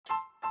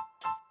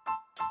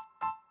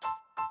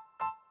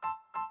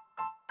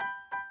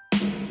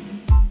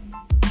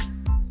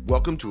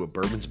welcome to a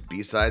Bourbon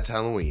B-Sides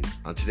Halloween.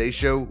 On today's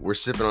show, we're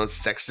sipping on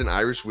Sexton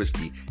Irish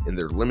Whiskey in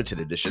their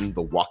limited edition,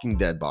 The Walking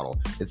Dead bottle,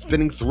 and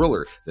spinning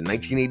Thriller, the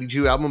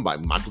 1982 album by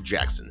Michael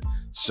Jackson.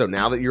 So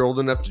now that you're old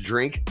enough to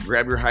drink,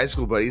 grab your high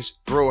school buddies,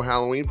 throw a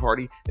Halloween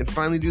party, and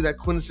finally do that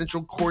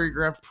quintessential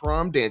choreographed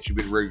prom dance you've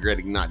been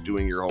regretting not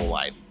doing your whole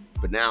life.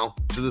 But now,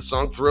 to the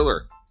song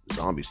Thriller,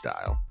 zombie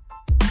style.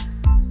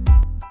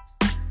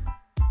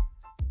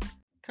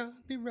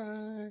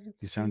 Copyright.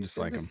 You sound just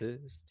like him.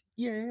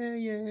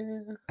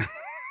 Yeah.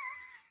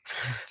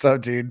 What's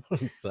up, dude?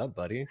 What's up,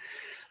 buddy?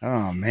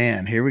 Oh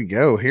man, here we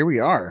go. Here we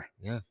are.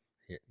 Yeah.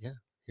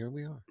 Here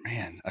we are.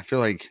 Man, I feel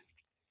like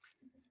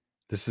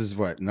this is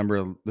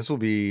this will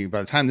be,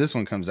 by the time this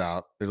one comes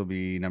out, it'll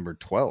be number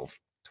 12.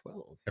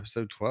 12.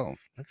 Episode 12.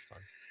 That's fun.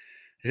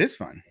 It is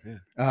fun.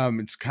 Yeah.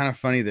 It's kind of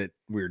funny that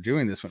we're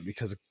doing this one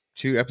because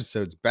 2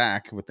 episodes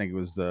back, I think it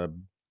was the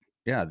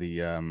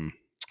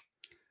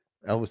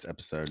Elvis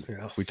episode.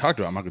 Yeah. We talked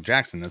about Michael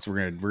Jackson. That's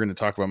we're gonna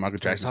talk about Michael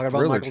Jackson's Talk about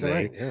Thriller Michael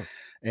today. tonight. Yeah.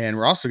 And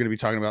we're also going to be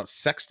talking about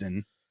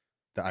Sexton,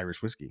 the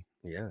Irish whiskey.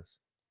 Yes.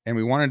 And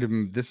we wanted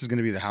to, this is going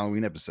to be the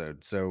Halloween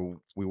episode.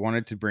 So we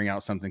wanted to bring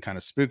out something kind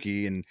of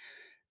spooky. And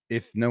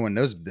if no one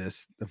knows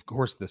this, of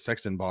course, the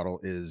Sexton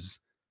bottle is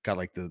got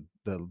like the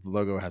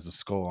logo has a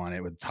skull on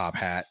it with a top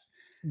hat.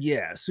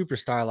 Yeah. Super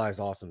stylized,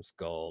 awesome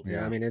skull. Yeah.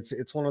 Yeah. I mean,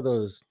 it's one of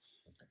those,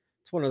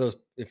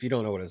 if you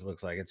don't know what it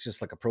looks like, it's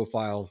just like a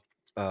profile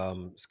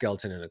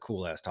skeleton and a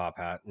cool ass top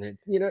hat. And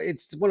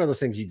it's one of those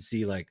things you'd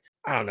see like,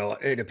 I don't know,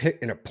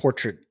 in a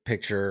portrait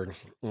picture,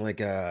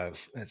 like at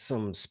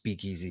some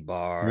speakeasy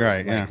bar,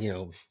 Right? Like,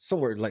 Yeah.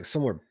 Somewhere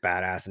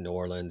badass in New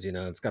Orleans.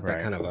 It's got that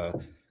Right. kind of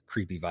a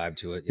creepy vibe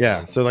to it.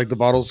 Yeah. So like the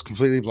bottle's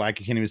completely black.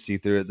 You can't even see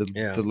through it.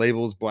 Yeah. The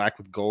label is black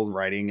with gold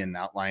writing and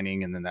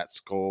outlining. And then that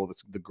skull,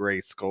 the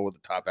gray skull with the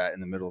top hat in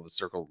the middle of a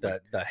circle.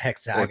 The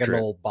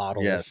hexagonal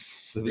bottle. Yes.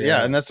 Yes.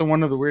 Yeah. And that's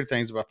one of the weird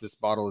things about this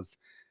bottle is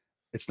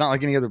it's not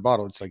like any other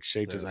bottle. It's like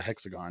shaped as Yeah. a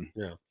hexagon.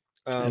 Yeah.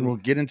 And we'll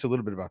get into a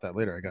little bit about that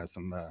later. I got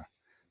some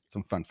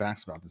fun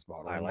facts about this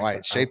bottle and why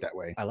it's shaped that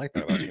way. I like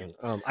that about you.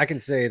 I can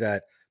say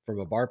that from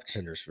a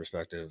bartender's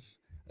perspective,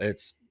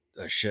 it's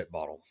a shit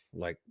bottle.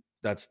 Like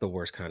that's the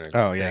worst kind of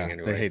Oh yeah, thing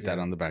anyway. they hate that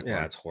on the back. Yeah,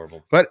 bar. it's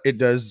horrible. But it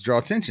does draw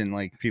attention.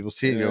 Like people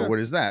see it and Yeah. go, "What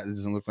is that? It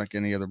doesn't look like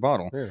any other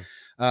bottle." Yeah.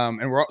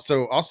 And we're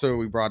also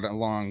we brought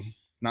along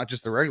not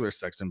just the regular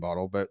Sexton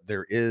bottle, but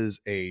there is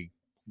a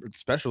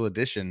special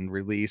edition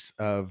release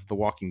of The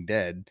Walking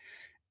Dead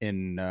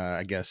in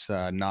I guess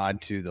nod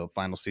to the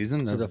final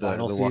season To of the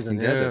final Walking season,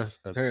 Dead yeah.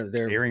 that's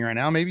They're- airing right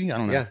now. Maybe I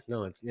don't know. Yeah,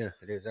 no, it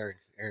is airing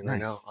right now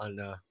Nice. on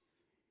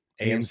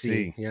AMC.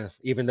 AMC. Yeah,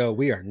 even though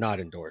we are not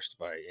endorsed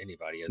by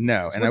anybody.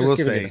 No, So and we're I just will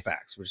giving you say, the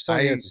facts. We're just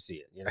telling you I- as you see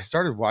it. I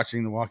started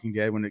watching The Walking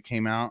Dead when it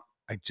came out.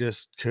 I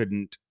just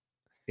couldn't.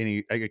 I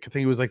think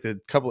it was like a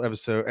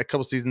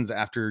couple seasons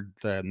after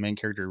the main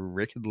character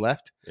Rick had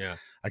left. Yeah,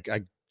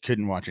 I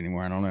couldn't watch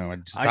anymore. I don't know. I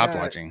just stopped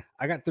watching.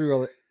 I got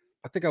through.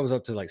 I think I was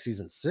up to like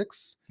season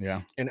 6,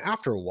 Yeah. and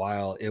after a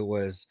while, it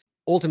was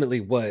ultimately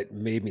what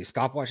made me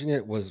stop watching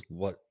it. Was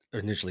what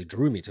initially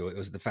drew me to it. It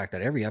was the fact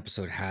that every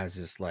episode has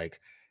this like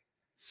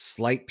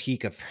slight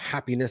peak of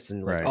happiness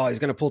and like, Right. oh, he's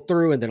gonna pull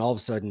through, and then all of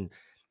a sudden,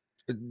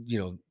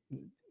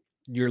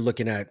 you're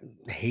looking at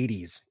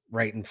Hades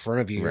right in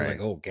front of you. You're Right.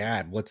 like, oh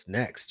God, what's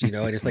next? And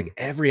it's like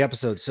every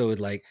episode. So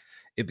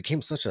it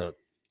became such a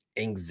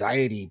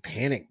anxiety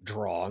panic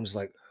draw. I'm just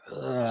like,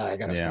 I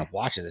gotta Yeah. stop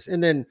watching this.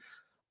 And then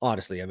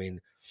honestly, I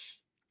mean,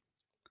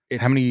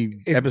 How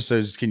many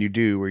episodes can you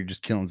do where you're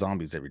just killing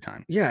zombies every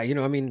time? yeah,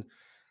 I mean,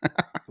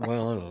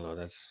 well, I don't know.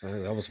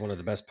 That was one of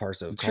the best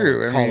parts of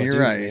True. Call of You're Duty,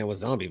 right. man, was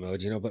zombie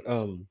mode, but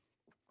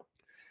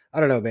I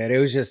don't know, man. It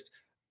was just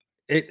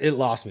it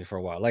lost me for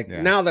a while. Like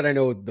Yeah. now that I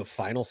know the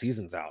final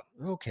season's out,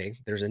 okay,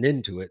 there's an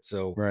end to it.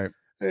 So Right.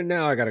 and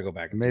now I gotta go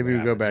back and see Maybe what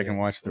we go happens, back and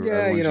watch the other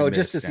yeah, ones you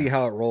just to missed, see yeah.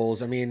 how it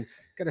rolls. I mean,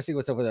 gotta see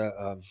what's up with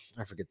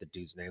I forget the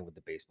dude's name with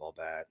the baseball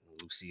bat,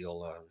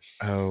 Lucille.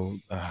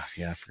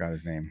 Yeah, I forgot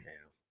his name.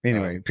 Yeah.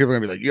 Anyway, people are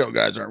gonna be like, "Yo,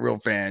 guys aren't real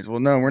fans." Well,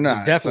 no, we're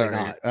not. Definitely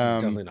Sorry. not.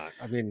 Definitely not.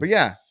 I mean, But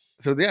yeah,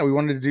 so yeah, we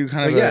wanted to do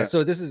kind of yeah,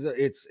 so this is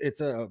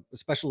it's a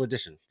special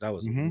edition. That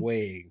was Mhm.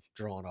 way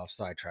drawn off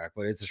sidetrack,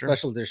 but it's a Sure.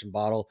 special edition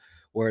bottle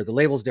where the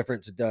label's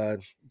different. It's a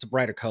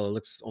brighter color,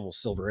 looks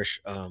almost silverish,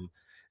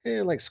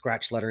 and like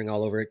scratch lettering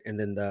all over it. And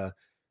then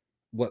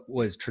what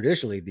was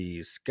traditionally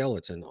the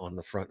skeleton on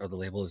the front of the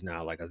label is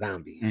now like a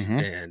zombie,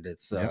 Mhm. and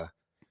it's Yep.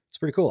 it's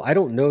pretty cool. I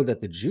don't know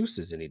that the juice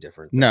is any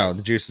different. no, though.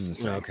 the juice is the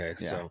same. Okay,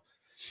 Yeah. so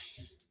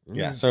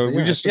Yeah, so but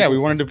we it's just pretty we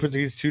cool. wanted to put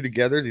these two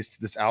together,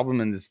 this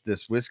album and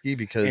this whiskey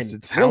because And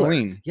it's Thriller.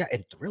 Halloween. Yeah,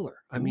 and Thriller.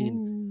 I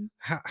mean,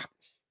 I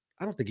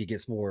don't think it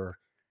gets more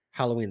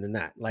Halloween than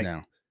that. Like,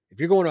 no, if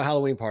you're going to a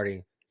Halloween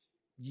party,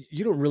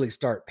 you don't really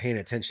start paying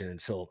attention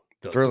until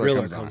the Thriller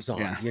comes on.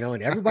 yeah.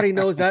 And everybody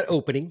knows that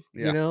opening.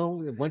 Yeah.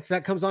 Once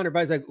that comes on,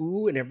 everybody's like,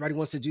 ooh, and everybody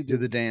wants to do do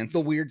the dance. the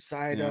weird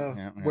side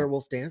Yeah.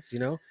 werewolf dance.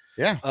 Yeah.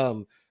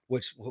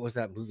 What was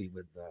that movie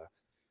with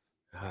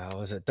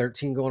Was it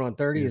 13 going on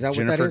 30? Is that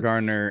Jennifer what that is?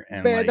 Garner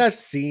and Man, like that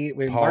scene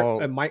when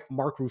Paul- Mark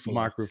Ruffalo.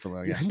 Mark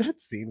Ruffalo, yeah.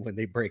 That scene when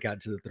they break out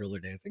to the Thriller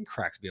dance, it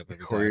cracks me up The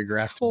every time.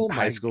 choreographed Oh high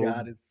my school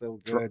God, it's so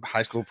good.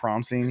 high school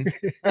prom scene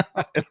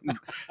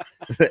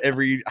that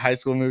every high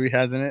school movie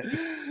has in it.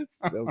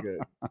 So good.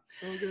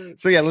 So good.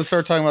 So yeah, let's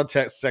start talking about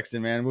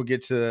Sexton, man. We'll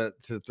get to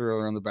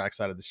Thriller on the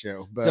backside of the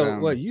show. But So,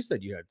 well, you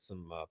said you had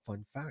some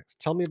fun facts.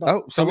 Tell me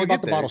about. so tell me we'll about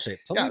get the there. bottle shape.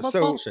 Tell me Yeah, about so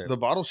the bottle shape. the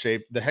bottle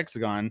shape, the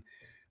hexagon,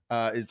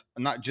 is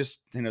not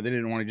just, they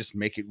didn't want to just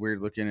make it weird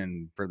looking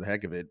and for the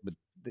heck of it, but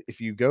if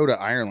you go to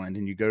Ireland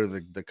and you go to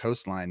the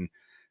coastline,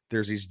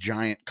 there's these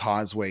giant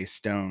causeway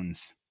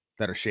stones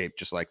that are shaped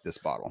just like this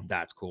bottle.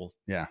 That's cool.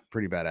 Yeah,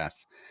 pretty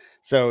badass.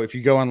 So if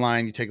you go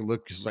online, you take a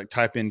look, just like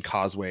type in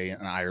causeway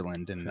in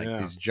Ireland, and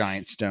like these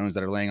giant stones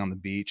that are laying on the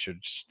beach are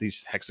just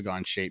these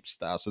hexagon shaped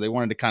style. So they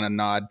wanted to kind of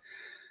nod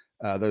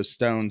those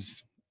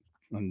stones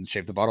and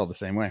shape the bottle the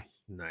same way.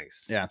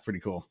 Nice. Yeah,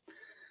 pretty cool.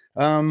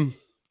 Coming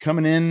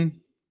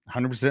in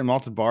 100%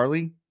 malted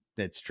barley.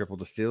 It's triple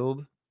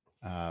distilled.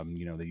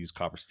 They use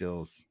copper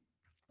stills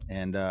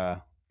and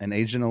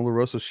aged in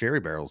Oloroso sherry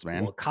barrels,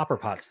 man. Well, copper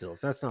pot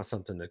stills. That's not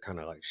something to kind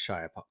of like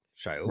shy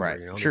over. Right.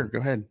 Sure. Go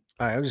ahead.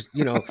 I was,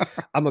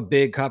 I'm a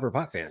big copper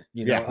pot fan.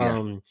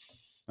 Yeah.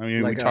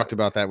 We talked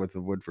about that with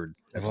the Woodford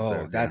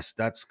episode.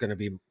 That's going to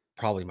be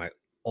probably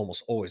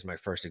almost always my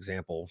first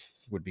example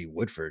would be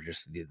Woodford.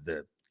 Just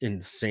the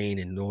insane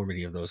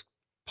enormity of those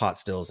pot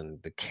stills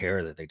and the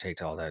care that they take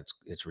to all that.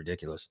 It's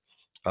ridiculous.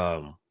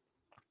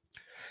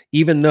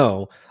 Even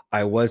though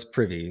I was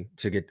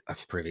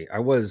I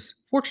was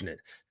fortunate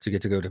to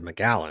get to go to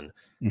McAllen,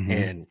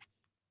 and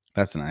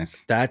that's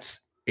nice.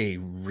 That's a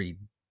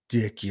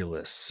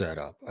ridiculous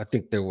setup. I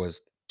think there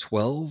was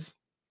 12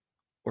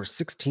 or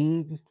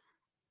 16,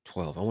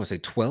 12. I want to say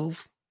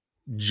 12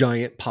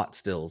 giant pot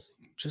stills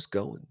just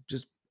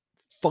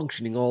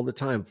functioning all the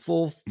time,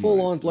 full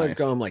on flavor. Nice.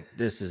 I'm like,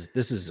 this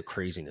is a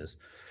craziness.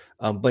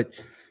 But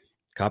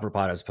copper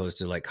pot as opposed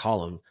to like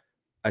column,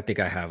 I think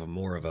I have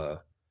more of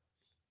a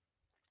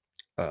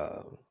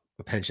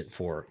penchant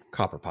for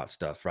copper pot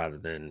stuff rather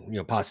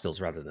than pot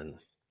stills rather than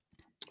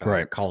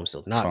column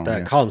stills. Not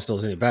that column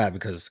stills any bad,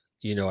 because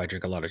I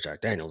drink a lot of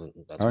Jack Daniels and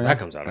that's where that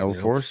comes out of. Old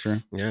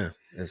Forester. Yeah,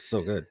 it's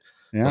so good.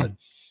 Yeah.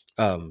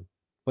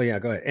 But yeah,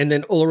 go ahead. And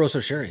then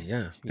Oloroso sherry.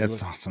 Yeah,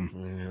 that's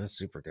awesome. Yeah, that's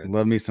super good.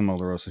 Love me some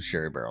Oloroso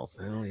sherry barrels.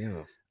 Hell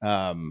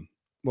yeah.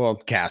 Well,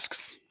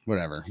 casks,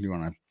 whatever you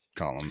want to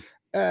call them.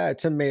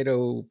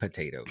 Tomato,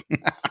 potato.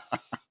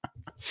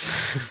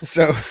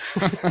 So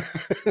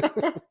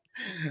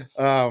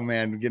oh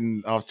man,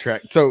 getting off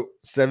track. So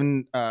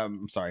 40%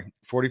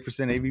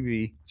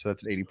 ABV, so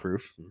that's an 80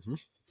 proof.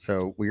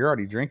 So you're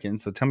already drinking,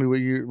 so tell me what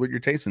you're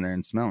tasting there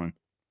and smelling.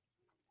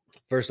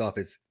 First off,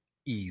 it's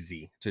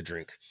easy to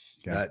drink.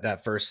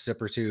 That first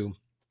sip or two,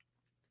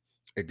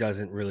 it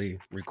doesn't really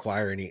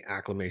require any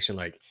acclimation,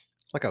 like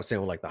I was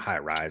saying with like the high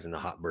rise and the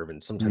hot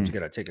bourbon. Sometimes you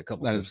gotta take a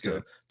couple sips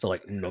to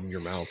like numb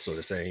your mouth, so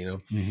to say.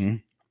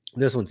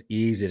 This one's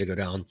easy to go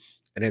down,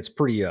 and it's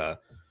pretty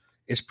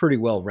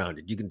well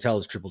rounded. You can tell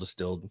it's triple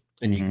distilled,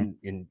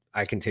 and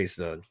I can taste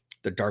the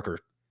darker,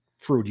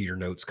 fruitier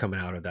notes coming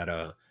out of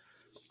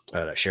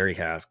that sherry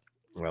cask.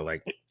 Well,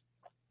 like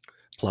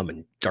plum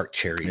and dark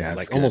cherries,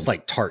 like almost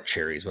like tart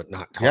cherries, but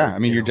not tart. Yeah, I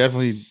mean, you're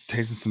definitely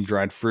tasting some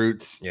dried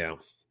fruits. Yeah,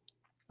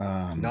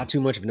 not too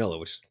much vanilla,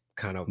 which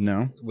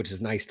which is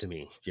nice to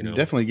me. You're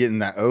definitely getting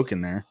that oak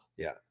in there.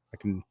 Yeah, I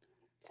can.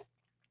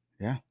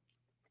 Yeah,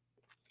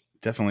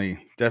 definitely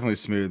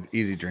smooth,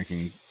 easy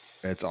drinking.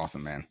 It's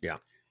awesome, man. Yeah.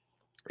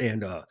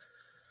 And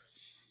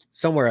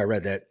somewhere I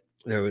read that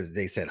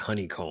they said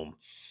honeycomb.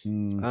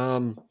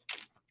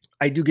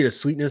 I do get a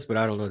sweetness, but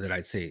I don't know that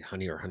I'd say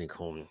honey or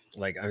honeycomb.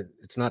 Like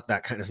it's not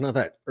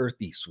that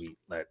earthy sweet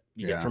that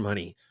you get from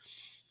honey.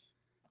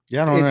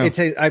 Yeah, I don't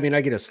know. I mean,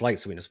 I get a slight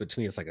sweetness, but to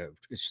me,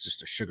 it's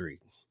just a sugary,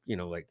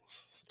 like,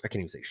 I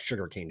can't even say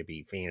sugar cane to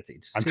be fancy.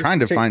 I'm trying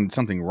to find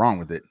something wrong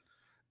with it.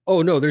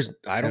 Oh no, there's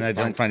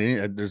don't find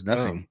any. There's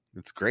nothing.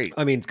 It's great.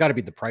 I mean, it's got to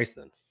be the price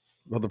then.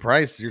 Well, the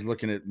price, you're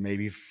looking at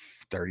maybe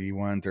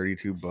 $31,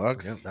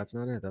 $32. Yeah, that's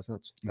not it. That's not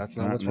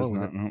what's wrong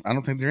with it. No, I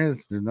don't think there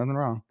is. There's nothing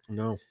wrong.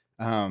 No.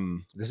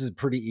 This is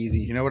pretty easy.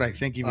 You know what I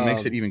think even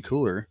makes it even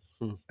cooler?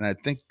 And I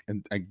think,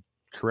 and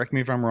correct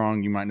me if I'm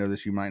wrong, you might know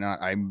this, you might not.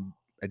 I'm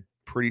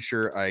pretty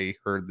sure I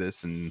heard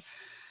this, and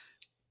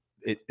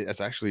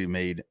it's actually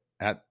made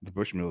at the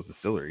Bushmills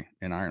Distillery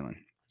in Ireland.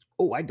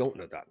 Oh, I don't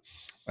know that.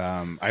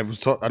 I was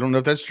told, I don't know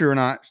if that's true or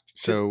not.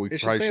 So we probably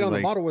should say it on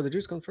the bottle where the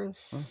juice comes from.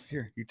 Well,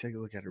 here, you take a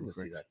look at it real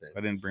quick. See that thing.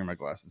 I didn't bring my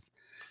glasses.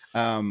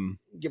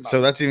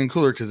 So that's even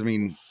cooler because, I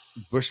mean,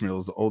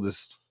 Bushmills, the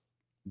oldest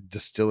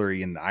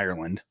distillery in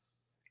Ireland.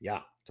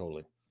 Yeah,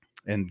 totally.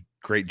 And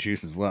great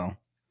juice as well.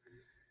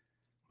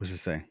 What's it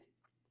say?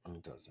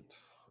 It doesn't.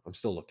 I'm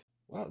still looking.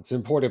 Wow, it's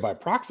imported by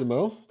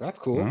Proximo. That's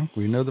cool. Well,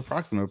 we know the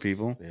Proximo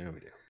people. Yeah,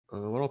 we do. I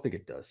don't think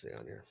it does say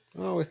on here.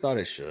 I always thought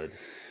it should.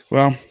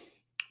 Well,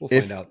 we'll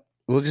find out.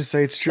 We'll just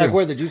say it's true. Like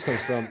where the juice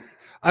comes from.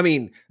 I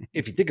mean,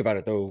 if you think about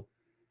it, though,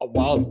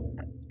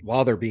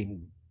 while they're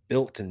being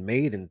built and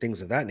made and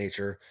things of that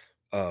nature,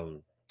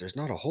 there's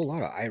not a whole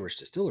lot of Irish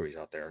distilleries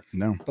out there,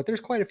 No. but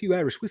there's quite a few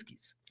Irish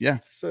whiskeys. Yeah.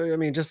 So I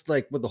mean, just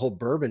like when the whole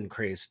bourbon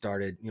craze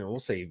started, we'll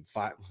say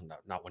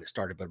not when it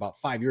started, but about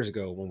 5 years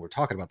ago when we're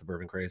talking about the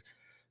bourbon craze,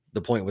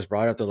 the point was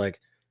brought up. They're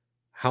like,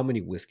 how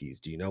many whiskeys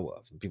do you know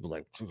of? And people are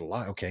like, "There's a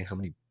lot. Okay, how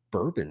many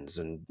bourbons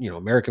and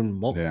American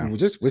malt, Yeah.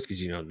 just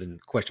whiskeys? Then the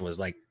question was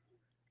like,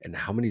 and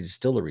how many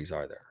distilleries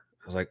are there?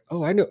 I was like,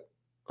 oh, I know.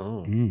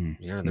 Oh,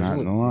 yeah, there's not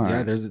only, a lot.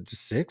 yeah, there's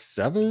 6,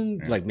 7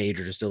 Yeah. like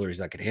major distilleries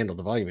that could handle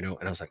the volume, And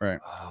I was like, Right.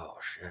 oh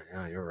shit,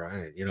 yeah, you're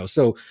right.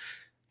 So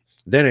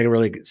then it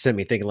really sent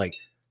me thinking like,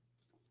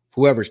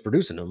 whoever's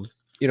producing them,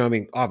 I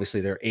mean,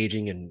 obviously they're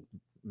aging and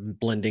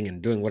blending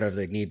and doing whatever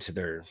they need to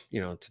their,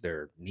 to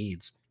their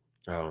needs.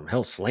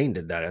 Hell, Slane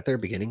did that at their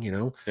beginning,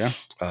 Yeah.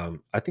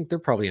 I think they're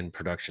probably in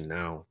production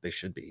now. They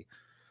should be.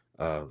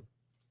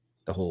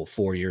 The whole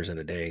 4 years in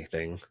a day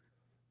thing.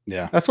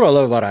 Yeah. That's what I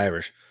love about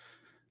Irish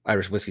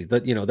whiskey.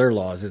 But their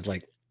laws is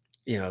like,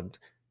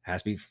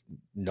 has to be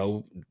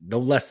no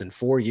less than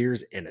 4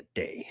 years in a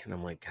day. And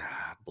I'm like,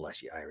 God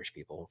bless you, Irish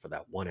people, for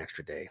that one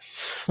extra day.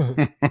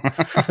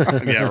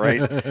 Yeah,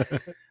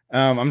 right.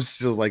 I'm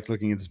still like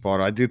looking at this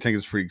bottle. I do think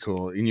it's pretty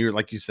cool. And you're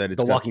like you said, it's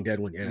The Walking Dead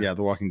one, yeah. Yeah,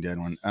 the Walking Dead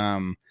one.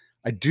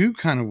 I do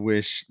kind of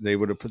wish they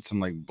would have put some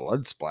like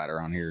blood splatter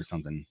on here or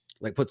something.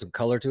 Like put some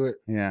color to it.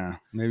 Yeah,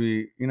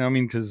 maybe I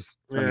mean, because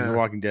I mean, The Yeah.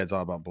 Walking Dead's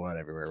all about blood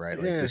everywhere, right?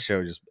 Like Yeah. the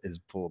show just is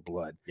full of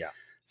blood. Yeah.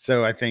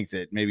 So I think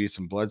that maybe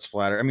some blood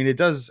splatter. I mean, it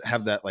does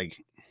have that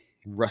like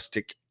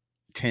rustic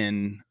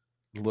tin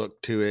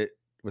look to it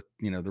with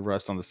the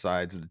rust on the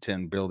sides of the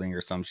tin building or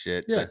some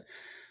shit. Yeah.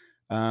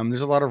 But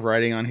there's a lot of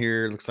writing on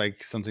here. It looks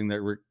like something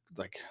that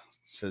like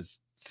says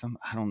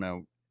I don't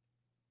know.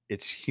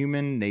 It's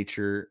human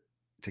nature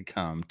to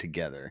come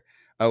together.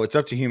 Oh, it's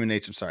up to human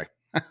nature. Sorry.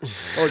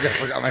 Told you I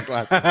forgot my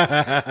glasses.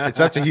 It's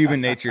up to human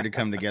nature to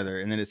come together.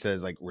 And then it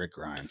says like Rick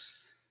Grimes.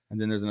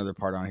 And then there's another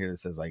part on here that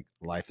says like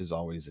life is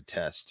always a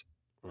test.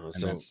 And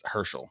that's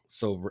Herschel.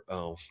 So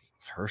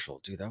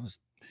Herschel, dude, that was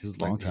a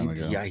long time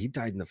ago. Yeah, he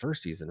died in the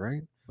first season,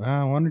 right? 1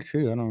 or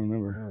 2. I don't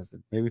remember.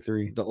 Maybe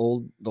 3. The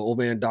old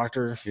man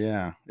doctor.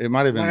 Yeah, it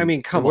might have been. I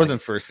mean, come on. It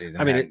wasn't first season.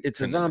 I mean,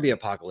 it's a zombie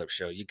apocalypse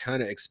show. You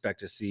kind of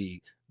expect to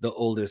see the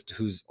oldest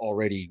who's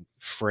already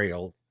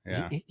frail.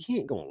 Yeah, he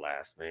ain't gonna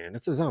last, man.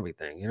 It's a zombie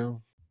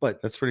thing,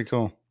 But that's pretty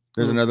cool.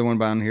 There's another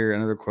one on here,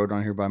 another quote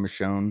on here by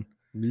Michonne.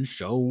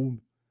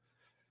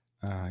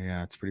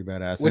 Yeah, it's pretty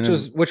badass.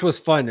 Which was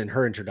fun in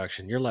her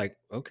introduction. You're like,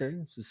 okay,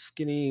 it's a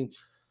skinny,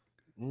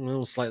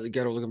 slightly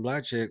ghetto looking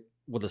black chick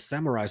with a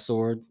samurai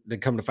sword. Then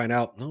come to find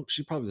out, no,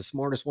 she's probably the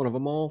smartest one of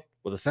them all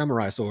with a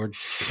samurai sword.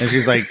 And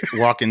she's like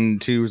walking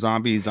 2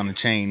 zombies on a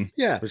chain.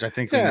 Yeah, which I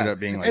think ended up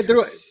being like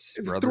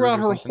throughout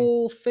her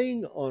whole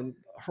thing on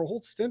her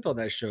whole stint on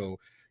that show.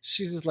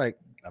 She's just like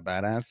a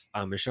badass.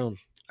 I'm Michonne.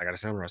 I got a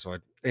samurai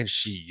sword, and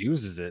she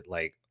uses it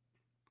like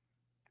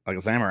a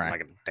samurai,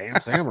 like a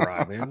damn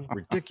samurai, man.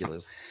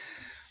 Ridiculous.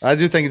 I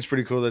do think it's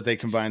pretty cool that they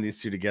combine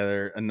these two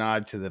together. A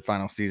nod to the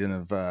final season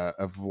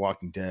of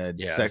Walking Dead.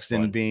 Yeah,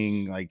 Sexton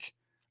being like,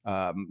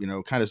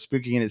 kind of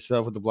spooky in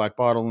itself with the black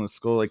bottle and the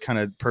skull, like kind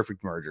of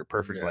perfect merger,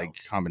 perfect like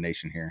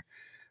combination here.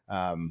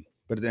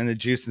 But then the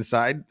juice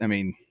inside, I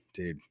mean,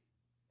 dude,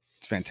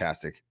 it's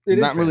fantastic.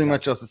 Not really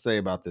much else to say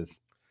about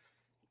this.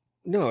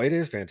 No, it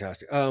is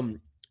fantastic.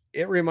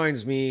 It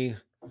reminds me,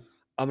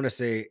 I'm gonna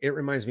say it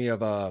reminds me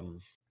of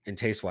in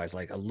taste wise,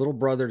 like a little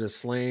brother to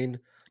Slane,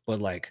 but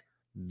like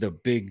the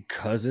big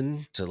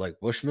cousin to like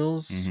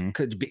Bushmills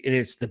could be, and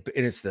it's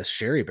the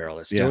sherry barrel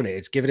that's doing it.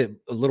 It's giving it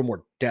a little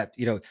more depth.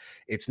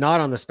 It's not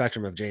on the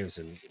spectrum of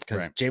Jameson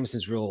because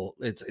Jameson's real.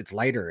 It's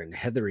lighter and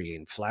heathery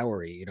and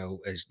flowery.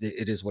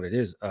 It is what it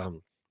is.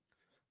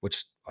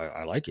 Which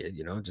I like it.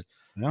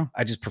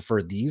 I just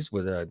prefer these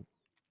with a.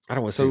 I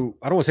don't want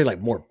to say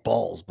like more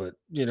balls, but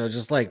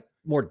just like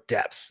more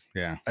depth.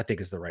 Yeah, I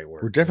think is the right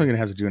word. We're definitely gonna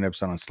have to do an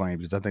episode on Slane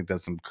because I think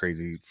that's some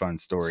crazy fun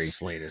story.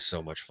 Slane is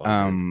so much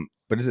fun.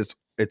 But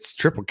it's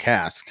triple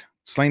cask.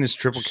 Slane is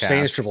triple cask.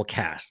 Slane is triple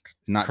cask,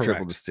 not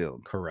triple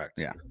distilled. Correct.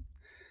 Yeah.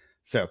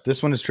 So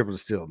this one is triple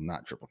distilled,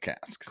 not triple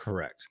cask.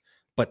 Correct.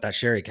 But that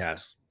sherry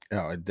cask.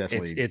 Oh, it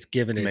definitely it's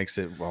giving it makes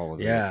it all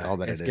of it. Yeah, all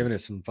that it's giving it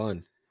some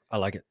fun. I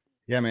like it.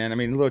 Yeah, man. I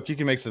mean, look, you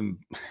can make some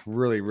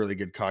really, really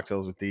good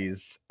cocktails with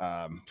these.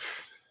 I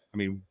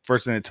mean,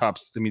 first thing that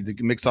tops, I mean, the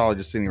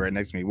mixologist sitting right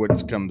next to me.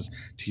 What comes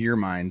to your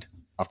mind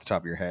off the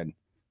top of your head?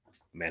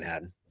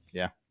 Manhattan.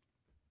 Yeah.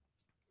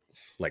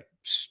 Like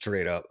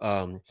straight up.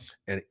 And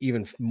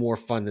even more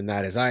fun than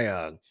that is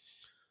I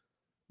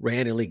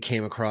randomly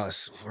came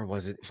across, where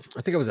was it?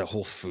 I think I was at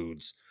Whole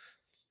Foods.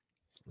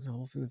 Was it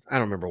Whole Foods? I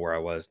don't remember where I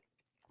was.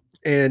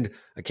 And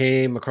I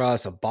came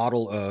across a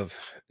bottle of,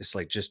 it's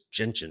like just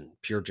gentian,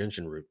 pure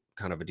gentian root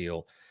kind of a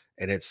deal.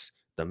 And it's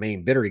the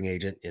main bittering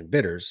agent in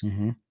bitters,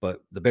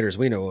 but the bitters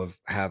we know of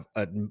have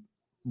a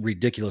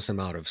ridiculous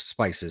amount of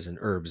spices and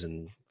herbs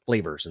and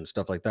flavors and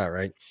stuff like that,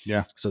 right?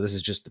 Yeah. So this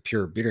is just the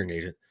pure bittering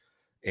agent,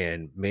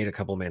 and made a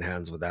couple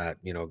Manhattans with that.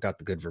 Got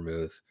the good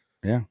vermouth.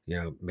 Yeah.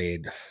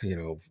 Made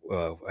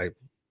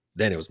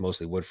then it was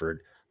mostly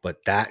Woodford,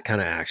 but that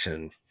kind of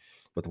action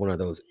with one of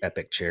those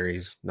epic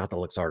cherries, not the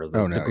Luxardo, the,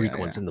 Oh, no, the Greek yeah,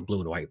 ones yeah. in the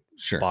blue and white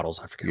Sure. bottles.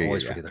 I forget, Yeah,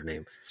 always yeah. forget their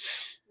name.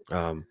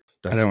 I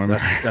That's don't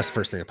remember. that's the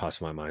first thing that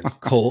pops in my mind.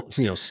 Cold,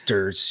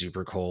 stirred,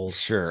 super cold.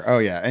 Sure. Oh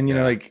yeah, and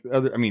Yeah. like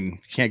other, I mean,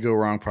 can't go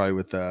wrong probably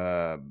with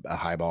a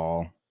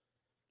highball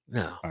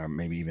No. or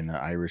maybe even an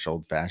Irish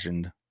old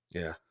fashioned.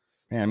 Yeah.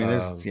 Yeah, I mean,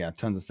 there's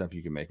tons of stuff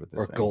you can make with this.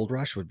 Or thing. Gold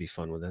Rush would be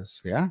fun with this.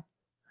 Yeah.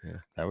 Yeah.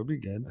 That would be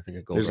good. I think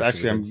a Gold There's Rush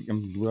is actually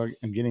good.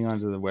 I'm getting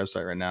onto the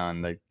website right now,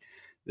 and like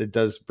it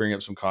does bring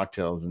up some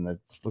cocktails, and it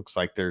looks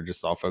like they're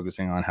just all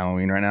focusing on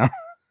Halloween right now.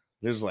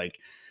 There's like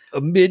a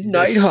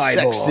midnight the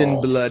highball.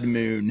 Sexton Blood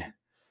Moon.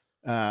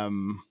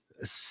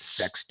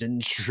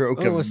 Sexton Stroke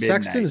of a Midnight.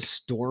 Sexton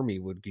Stormy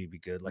would be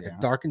good. Like Yeah.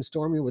 a dark and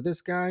stormy with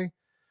this guy,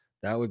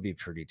 that would be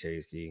pretty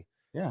tasty.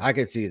 Yeah. I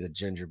could see the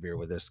ginger beer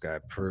with this guy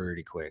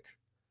pretty quick.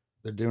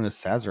 They're doing a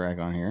Sazerac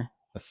on here.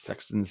 A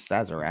Sexton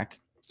Sazerac.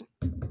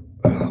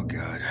 Oh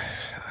god.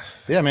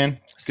 Yeah, man.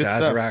 Good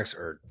Sazeracs stuff.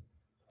 are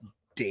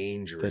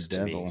dangerous The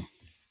to devil. me.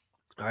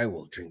 I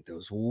will drink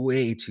those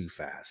way too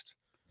fast.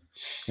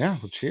 Yeah,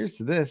 well, cheers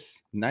to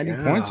this.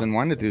 90 points in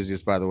Wine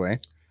Enthusiast, by the way.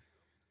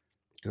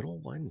 Good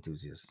old wine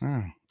enthusiasts.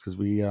 Because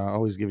we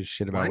always give a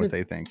shit about what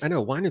they think. I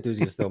know, wine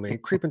enthusiasts, though, man.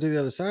 Creeping to the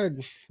other side,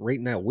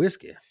 rating that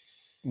whiskey.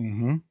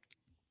 Mm-hmm.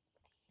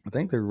 I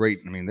think they're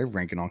rating, I mean, they're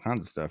ranking all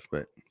kinds of stuff,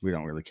 but we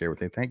don't really care what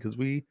they think because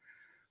we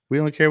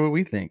only care what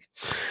we think.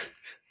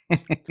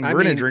 We're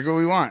going to drink what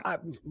we want. I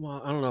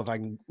don't know if I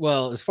can.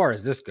 Well, as far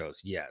as this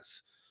goes,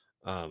 yes.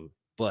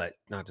 But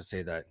not to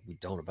say that we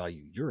don't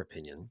value your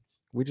opinion.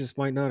 We just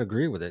might not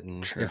agree with it.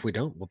 And if we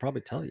don't, we'll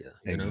probably tell you.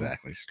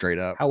 Exactly. Straight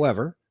up.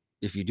 However,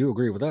 if you do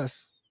agree with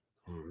us,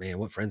 man,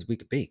 what friends we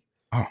could be.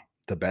 Oh,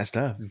 the best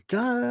of.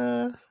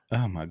 Duh.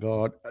 Oh, my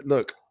God.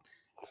 Look,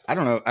 I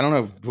don't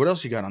know. What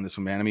else you got on this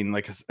one, man? I mean,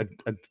 like,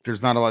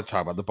 there's not a lot to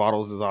talk about. The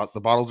bottles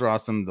are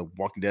awesome. The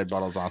Walking Dead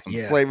bottle is awesome.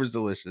 Yeah. The flavor's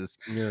delicious.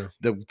 Yeah.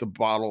 The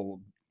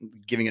bottle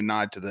giving a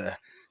nod to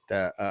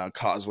the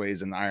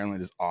causeways in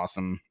Ireland is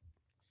awesome.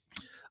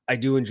 I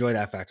do enjoy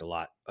that fact a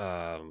lot.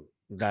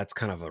 That's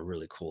kind of a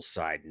really cool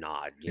side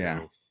nod. You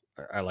know?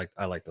 I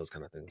like those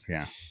kind of things.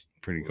 Yeah,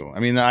 pretty cool. I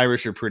mean, the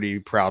Irish are pretty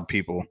proud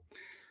people,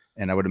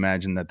 and I would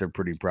imagine that they're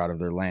pretty proud of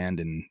their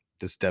land. And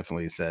this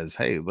definitely says,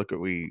 "Hey, look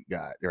what we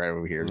got right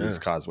over here. These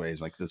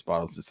causeways, like this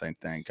bottle's the same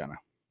thing, kind of."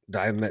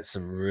 I've met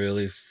some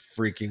really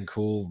freaking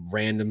cool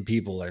random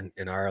people in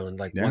Ireland.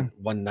 Like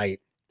one night,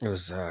 it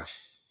was I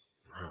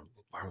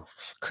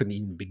couldn't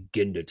even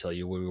begin to tell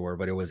you where we were,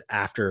 but it was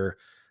after.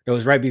 It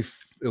was right before.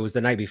 It was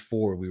the night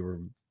before we were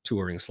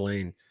touring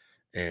Slane,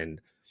 and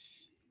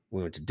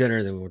we went to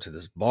dinner. Then we went to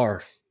this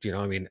bar.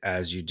 I mean,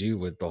 as you do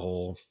with the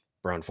whole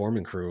Brown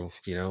Foreman crew.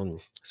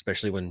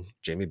 Especially when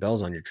Jamie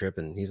Bell's on your trip,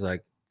 and he's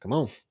like, "Come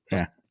on,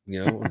 I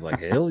was like,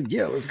 hell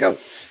yeah, let's go."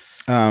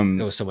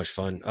 It was so much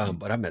fun.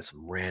 But I met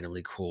some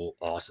randomly cool,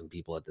 awesome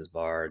people at this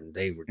bar, and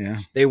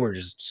they were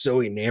just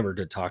so enamored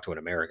to talk to an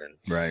American.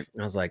 Right.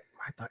 And I was like,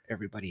 I thought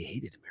everybody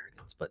hated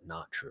Americans, but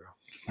not true.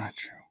 It's not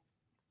true.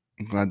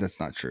 I'm glad that's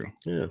not true.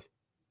 Yeah.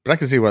 But I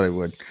can see why they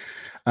would.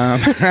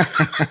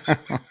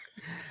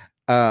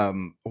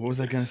 What was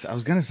I gonna say? I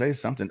was gonna say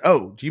something.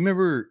 Oh,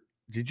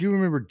 did you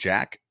remember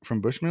Jack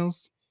from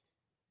Bushmills?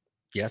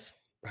 Yes.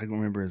 I don't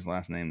remember his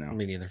last name though.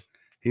 Me neither.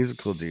 He's a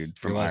cool dude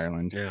from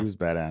Ireland. Yeah. He was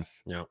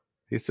badass. Yeah.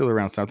 He's still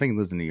around. So I think he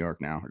lives in New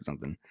York now or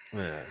something.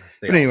 Yeah.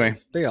 But anyway,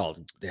 they all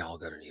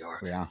go to New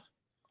York. Yeah.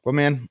 Well,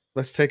 man,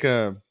 let's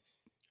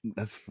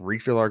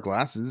refill our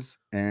glasses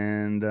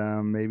and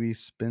maybe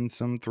spin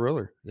some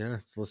Thriller. Yeah,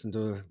 let's listen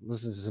to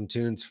some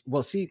tunes.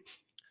 Well,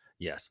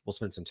 yes, we'll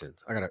spin some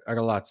tunes. I got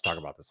a lot to talk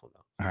about this one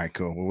though. All right,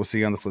 cool. Well, we'll see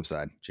you on the flip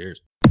side.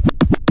 Cheers.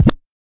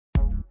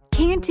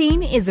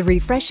 Canteen is a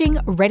refreshing,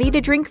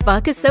 ready-to-drink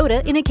vodka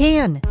soda in a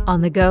can.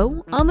 On the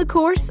go, on the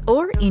course,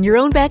 or in your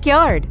own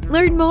backyard.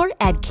 Learn more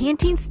at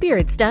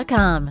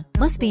canteenspirits.com.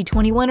 Must be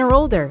 21 or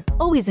older.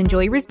 Always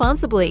enjoy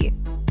responsibly.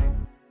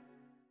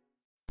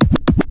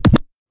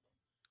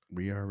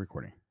 We are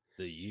recording.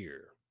 The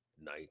year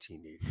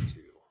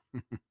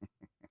 1982.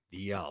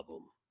 The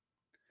album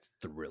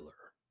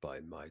Thriller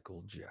by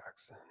Michael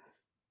Jackson.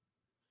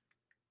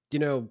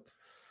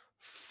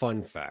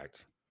 Fun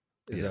fact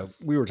is that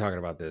we were talking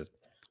about this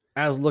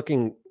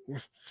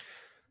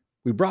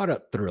we brought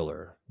up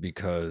Thriller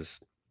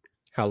because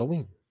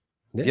Halloween.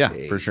 Yeah,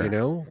 for sure.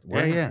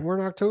 We're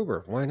in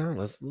October. Why not?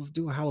 Let's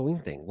do a Halloween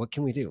thing. What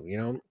can we do?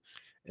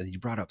 And you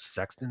brought up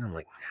Sexton. I'm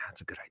like,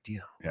 that's a good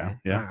idea. Yeah, right?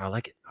 yeah. I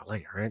like it,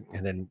 right?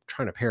 And then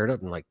trying to pair it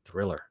up and like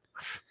Thriller.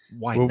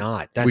 Why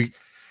not?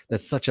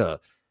 That's such a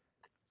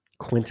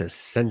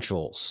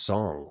quintessential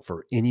song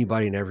for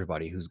anybody and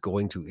everybody who's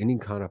going to any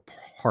kind of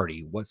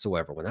party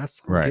whatsoever. When that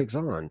song kicks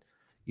on,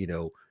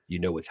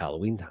 it's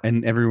Halloween time.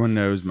 And everyone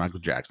knows Michael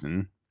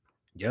Jackson.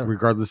 Yeah.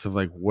 Regardless of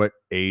like what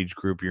age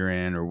group you're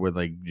in or what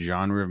like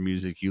genre of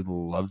music you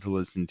love to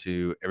listen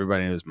to,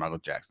 everybody knows Michael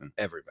Jackson.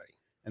 Everybody.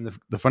 And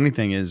the funny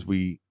thing is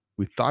we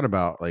thought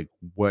about like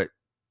what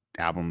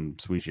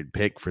albums we should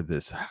pick for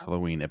this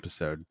Halloween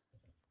episode.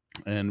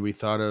 And we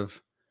thought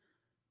of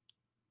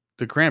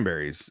the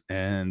Cranberries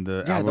and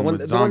the Yeah, album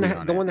with Zombie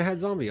on the it. one that had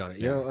Zombie on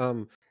it. You Yeah.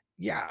 know,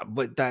 yeah,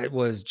 but that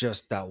was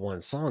just that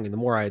one song. And the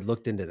more I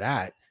looked into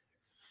that,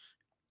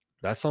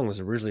 that song was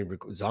originally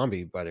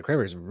Zombie by the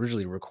Cranberries was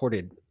originally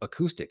recorded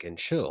acoustic and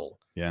chill.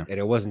 Yeah. And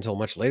it wasn't until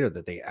much later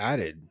that they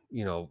added,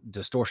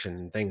 distortion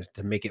and things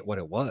to make it what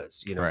it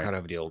was, Right. kind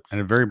of a deal.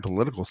 And a very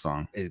political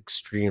song.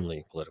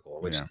 Extremely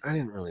political, which Yeah. I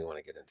didn't really want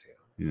to get into.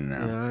 You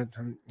know.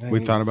 Yeah,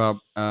 We thought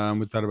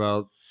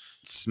about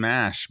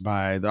Smash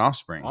by The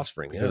Offspring.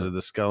 Because of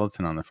the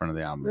skeleton on the front of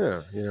the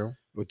album. Yeah,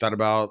 We thought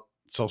about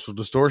Social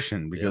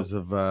Distortion because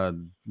of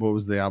what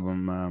was the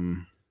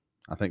album?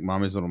 I think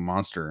Mommy's Little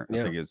Monster. I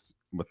think it's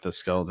with the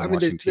skeleton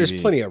watching TV.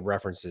 There's plenty of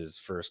references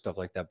for stuff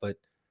like that, but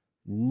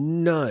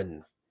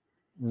none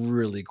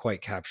really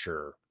quite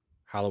capture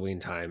Halloween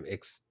time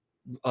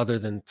other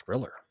than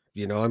Thriller.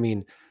 I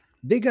mean,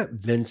 they got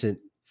Vincent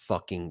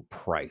fucking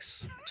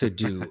Price to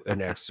do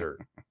an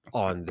excerpt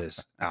on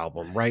this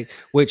album, right?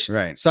 Which,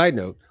 side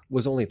note,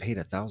 was only paid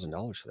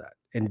 $1,000 for that,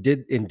 and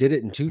did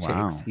it in 2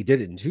 takes. He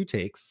did it in 2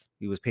 takes.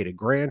 He was paid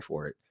 $1,000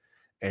 for it,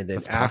 and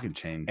then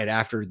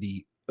after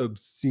the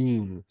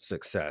obscene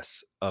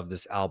success of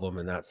this album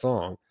and that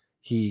song,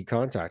 he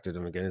contacted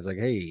him again. He's like,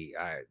 "Hey,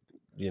 I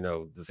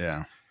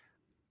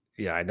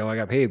know I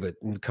got paid, but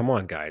come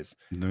on, guys."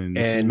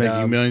 This is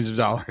making millions of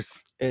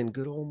dollars. And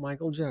good old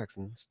Michael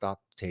Jackson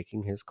stopped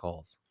taking his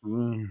calls.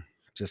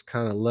 Just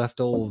kind of left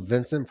old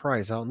Vincent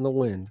Price out in the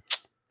wind.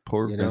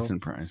 Poor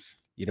Vincent Price.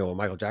 You know what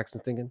Michael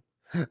Jackson's thinking?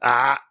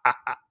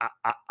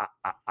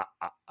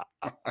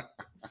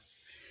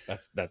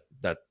 That's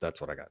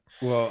what I got.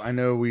 Well, I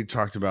know we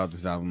talked about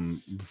this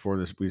album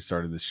before we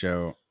started the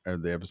show or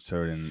the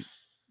episode, and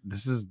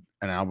this is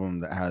an album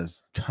that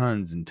has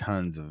tons and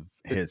tons of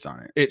hits on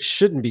it. It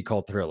shouldn't be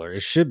called Thriller.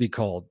 It should be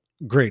called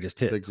Greatest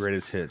Hits. The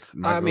Greatest Hits.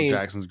 Michael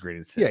Jackson's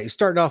Greatest Hits. Yeah, he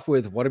started off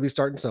with "Want to Be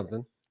Starting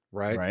Something,"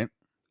 right? Right.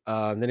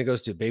 Then it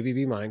goes to "Baby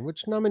Be Mine,"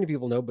 which not many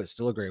people know, but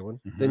still a great one.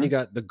 Then you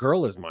got "The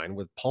Girl Is Mine"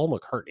 with Paul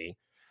McCartney.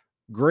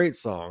 Great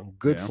song,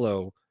 good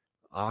flow,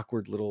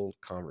 awkward little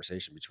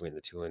conversation between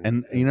the two.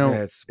 And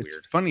it's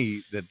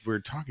funny that we're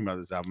talking about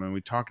this album and we're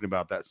talking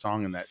about that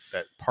song and that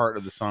part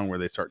of the song where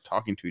they start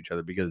talking to each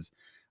other, because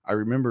I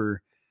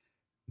remember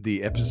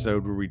the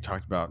episode where we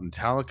talked about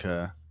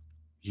Metallica.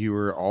 You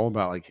were all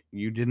about like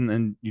you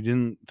didn't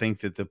think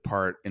that the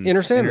part in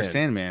Inner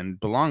Sandman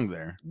belonged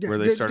there, where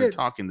they started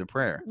talking the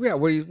prayer. Yeah,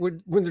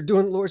 when they're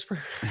doing the Lord's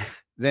Prayer.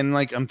 Then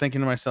like I'm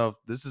thinking to myself,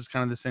 this is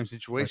kind of the same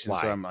situation.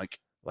 So I'm like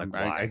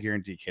I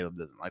guarantee Caleb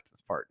doesn't like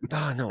this part.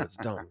 No, it's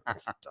dumb.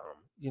 It's dumb.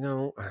 I don't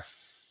know.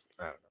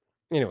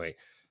 Anyway,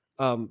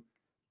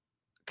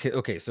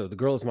 okay, so "The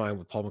Girl Is Mine"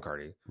 with Paul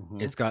McCartney.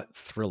 It's got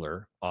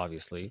Thriller,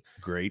 obviously.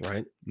 Great.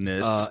 Right?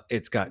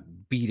 It's got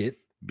Beat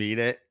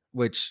It,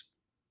 which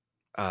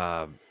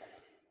come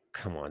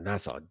on,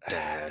 that's all.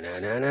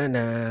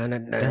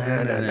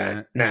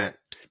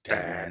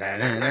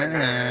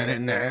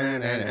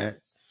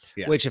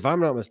 Which, if I'm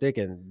not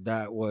mistaken,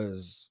 that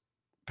was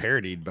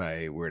parodied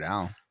by Weird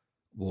Al.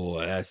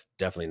 Well, that's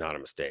definitely not a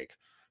mistake.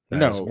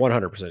 That's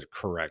 100%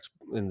 correct.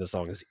 And the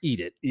song is "Eat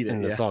It."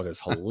 And the song is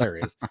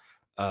hilarious.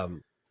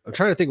 I'm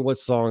trying to think of what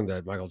song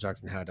that Michael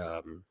Jackson had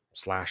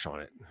Slash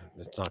on it.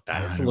 It's not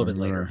that. It's a little bit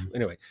later.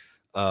 Anyway.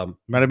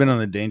 Might have been on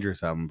the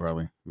Dangerous album,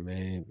 probably.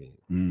 Maybe.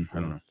 I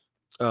don't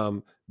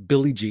know.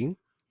 Billie Jean.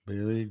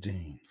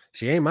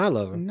 She ain't my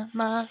lover. Not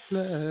my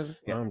love.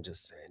 Yeah. I'm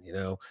just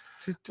saying,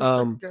 She's just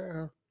a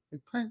girl.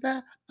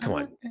 Come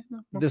on.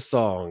 This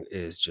song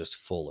is just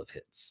full of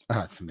hits.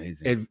 Oh, it's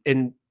amazing.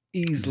 And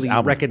easily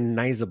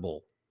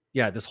recognizable.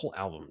 Yeah, this whole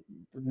album,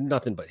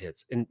 nothing but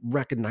hits and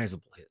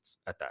recognizable hits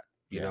at that.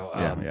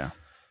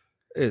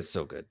 It's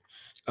so good.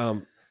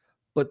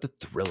 But the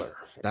Thriller.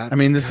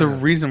 This is a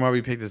reason why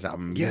we picked this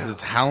album. Because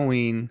it's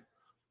Halloween.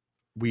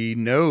 We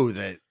know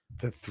that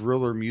the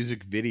Thriller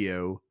music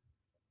video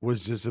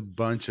was just a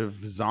bunch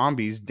of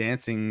zombies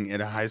dancing at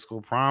a high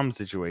school prom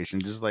situation,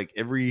 just like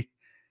every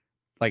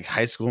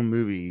high school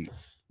movie.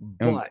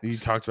 But you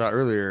talked about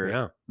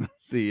earlier,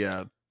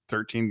 the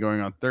 13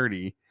 going on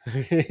 30, the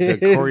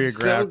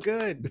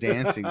choreographed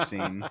dancing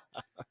scene.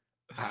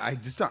 I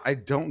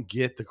don't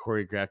get the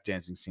choreographed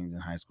dancing scenes in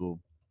high school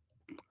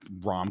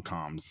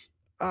rom-coms.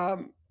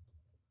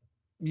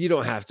 You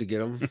don't have to get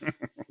them.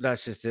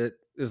 That's just it.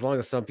 As long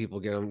as some people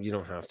get them, you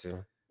don't have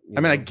to.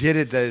 I get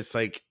it that it's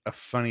like a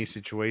funny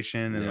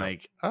situation and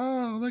like,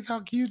 oh, look how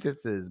cute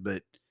this is,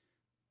 but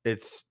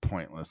it's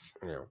pointless.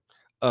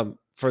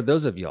 For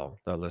those of y'all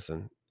that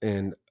listen,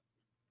 and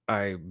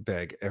I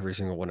beg every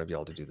single one of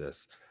y'all to do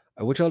this,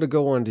 I want y'all to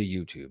go onto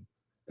YouTube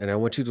and I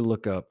want you to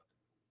look up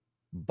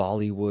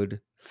Bollywood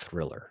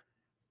Thriller.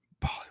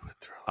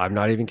 I'm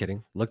not even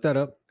kidding. Look that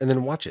up and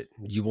then watch it.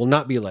 You will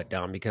not be let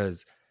down,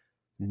 because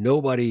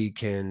nobody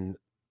can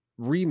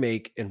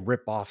remake and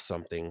rip off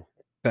something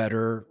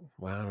better.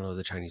 Well, I don't know.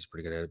 The Chinese are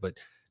pretty good at it, but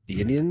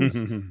the Indians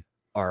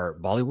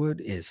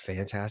Bollywood is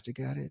fantastic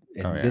at it.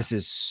 And this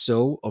is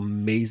so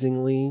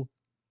amazingly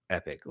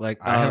epic. Like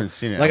I haven't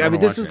seen it.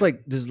 Like, this is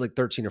like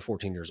 13 or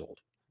 14 years old,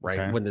 right?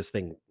 Okay. When this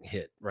thing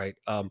hit, right?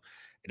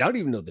 And I don't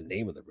even know the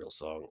name of the real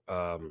song.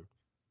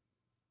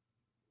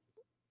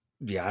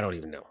 Yeah, I don't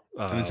even know.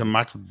 And it's a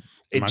Michael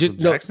it Michael just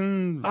no,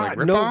 Jackson like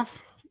no, ripoff.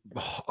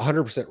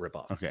 100%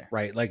 ripoff. Okay.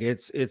 Right? Like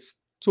it's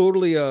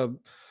totally a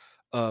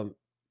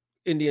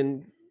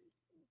Indian,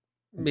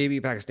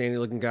 maybe Pakistani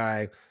looking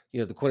guy,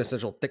 the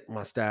quintessential thick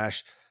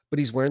mustache, but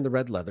he's wearing the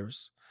red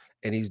leathers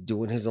and he's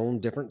doing his own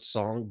different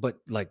song. But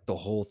like the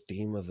whole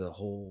theme of the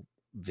whole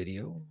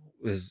video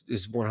is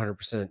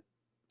 100%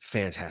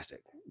 fantastic.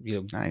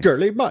 Nice.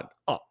 Girly butt.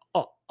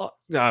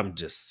 I'm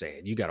just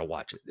saying, you got to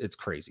watch it. It's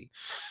crazy.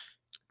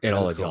 And That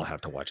all is of y'all cool.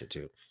 have to watch it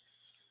too.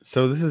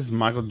 So this is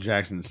Michael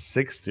Jackson's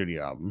 6th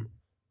studio album.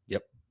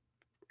 Yep.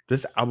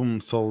 This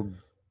album sold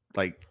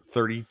like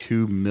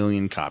 32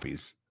 million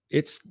copies.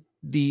 It's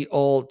the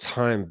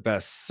all-time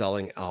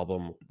best-selling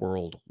album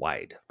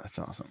worldwide. That's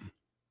awesome.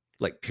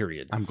 Like,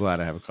 period. I'm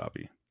glad I have a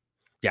copy.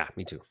 Yeah,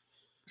 me too.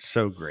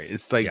 So great.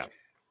 It's like, Yeah.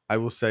 I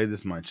will say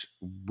this much.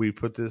 We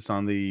put this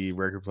on the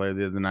record player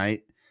the other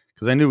night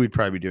because I knew we'd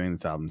probably be doing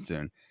this album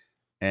soon.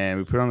 And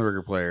we put it on the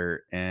record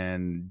player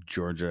and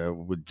Georgia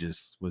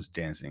was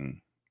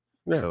dancing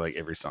to like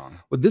every song.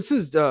 Well, this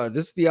is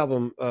the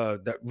album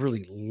that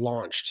really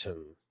launched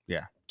him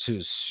to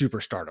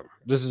superstardom.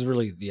 This is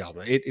really the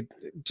album. It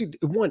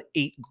won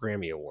 8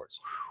 Grammy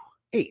Awards.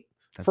 8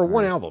 That's for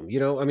one nice. album.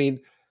 I mean,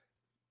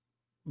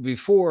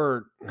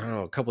 before, I don't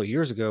know, a couple of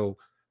years ago,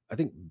 I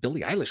think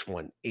Billie Eilish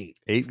won 8.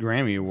 8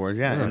 Grammy Awards,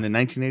 in the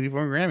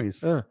 1984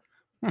 Grammys.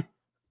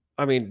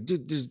 I mean,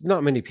 there's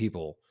not many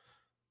people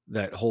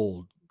that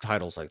hold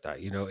titles like that,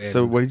 And,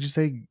 so what did you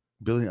say,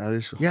 Billie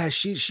Eilish? Yeah,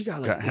 she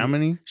got like how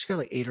many? She got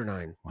like 8 or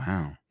 9.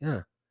 Wow.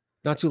 Yeah,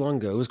 not too long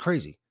ago. It was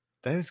crazy.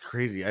 That is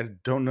crazy. I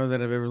don't know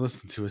that I've ever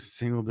listened to a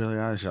single Billie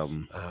Eilish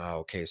album.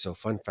 Okay, so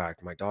fun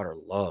fact, my daughter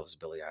loves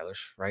Billie Eilish,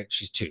 right?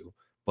 She's 2,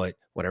 but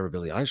whenever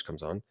Billie Eilish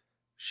comes on,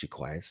 she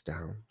quiets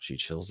down, she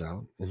chills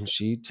out, and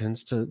she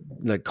tends to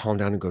like calm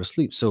down and go to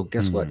sleep. So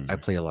guess what? I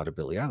play a lot of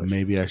Billie Eilish.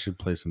 Maybe I should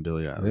play some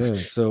Billie Eilish.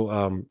 Yeah,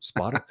 so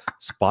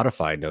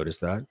Spotify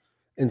noticed that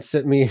and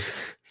sent me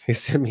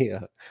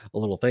a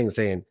little thing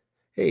saying,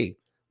 "Hey,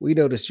 we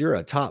noticed you're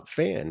a top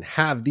fan.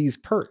 Have these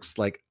perks."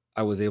 Like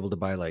I was able to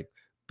buy like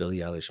Billie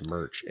Eilish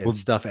merch and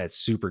stuff at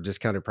super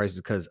discounted prices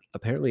because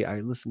apparently I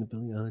listen to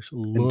Billie Eilish a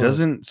lot. And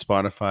doesn't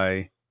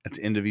Spotify at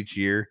the end of each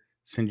year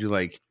send you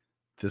like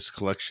this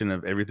collection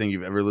of everything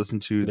you've ever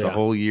listened to the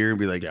whole year and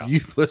be like,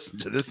 you've listened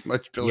to this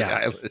much Billie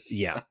Eilish?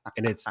 Yeah.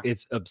 And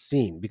it's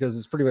obscene because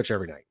it's pretty much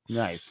every night.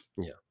 Nice.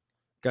 Yeah.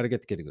 Got to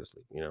get the kid to go to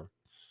sleep,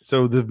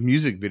 So the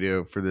music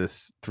video for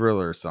this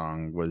Thriller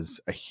song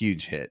was a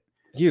huge hit.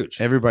 Huge.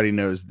 Everybody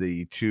knows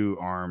the 2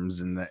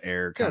 arms in the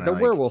air. Yeah, the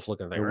werewolf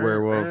looking thing. The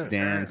werewolf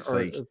dance.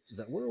 Or, like, is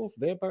that werewolf,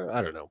 vampire?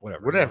 I don't know.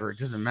 Whatever. It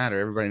doesn't matter.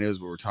 Everybody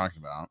knows what we're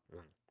talking about.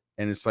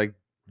 And it's like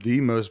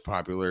the most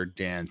popular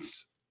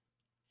dance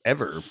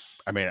ever.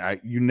 I mean,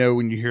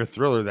 when you hear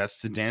Thriller, that's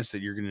the dance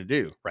that you're going to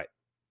do. Right.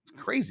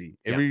 It's crazy.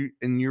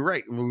 And you're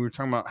right. When we were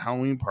talking about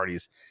Halloween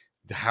parties,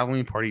 the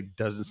Halloween party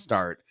doesn't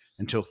start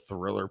until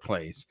Thriller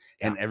plays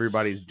and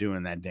everybody's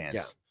doing that dance.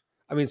 Yeah.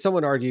 I mean, some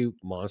would argue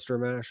Monster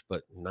Mash,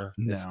 but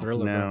it's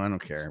Thriller. No, I don't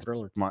care. It's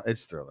Thriller.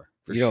 It's Thriller.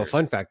 For sure.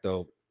 Fun fact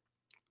though,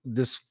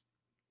 this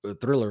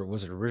Thriller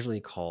was originally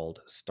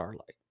called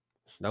Starlight.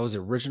 That was the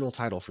original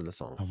title for the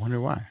song. I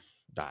wonder why.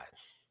 Died.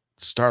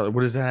 Starlight.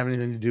 What does that have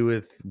anything to do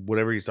with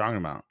whatever he's talking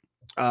about?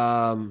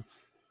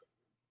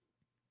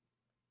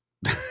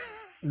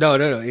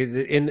 No.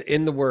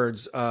 In the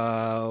words,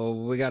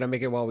 we got to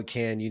make it while we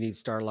can. You need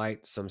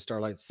starlight, some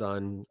starlight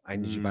sun. I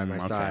need you by my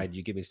side.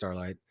 You give me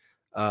starlight.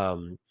 I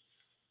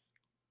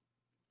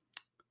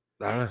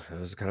don't know. It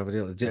was kind of a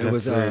deal.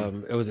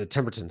 It was a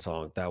Timberton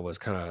song that was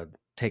kind of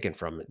taken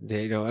from it.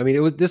 I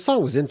mean, this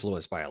song was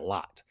influenced by a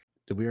lot.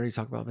 Did we already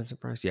talk about Vincent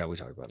Price? Yeah, we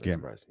talked about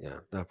Vincent Price. Yeah,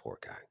 that poor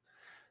guy.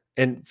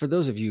 And for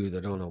those of you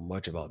that don't know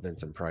much about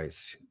Vincent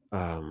Price,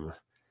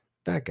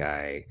 that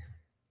guy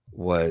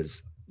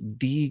was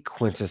the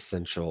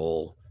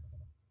quintessential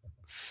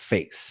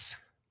face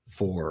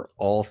for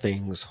all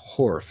things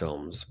horror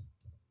films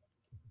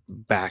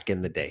back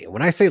in the day. And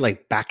when I say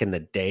like back in the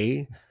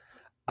day,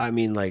 I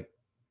mean like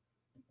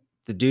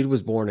the dude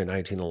was born in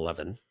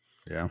 1911.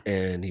 Yeah.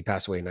 And he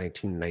passed away in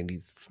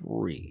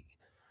 1993.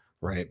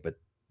 Right. But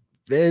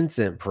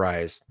Vincent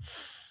Price,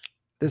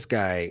 this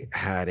guy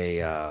had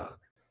a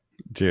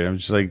dude, I'm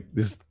just like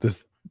there's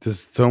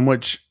so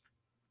much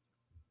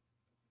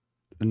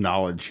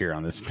knowledge here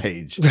on this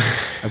page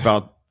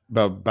about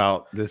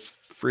this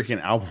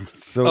freaking album.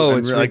 So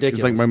it's ridiculous.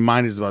 It's like my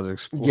mind is about to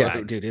explode. Yeah,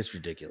 dude, it's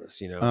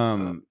ridiculous,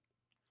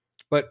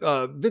 But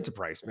Vincent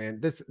Price, man,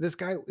 this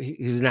guy,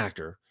 he's an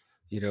actor,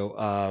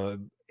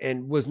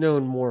 and was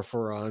known more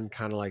for on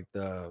kind of like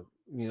the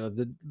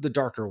the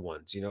darker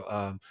ones,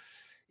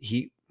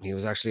 he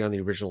was actually on the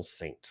original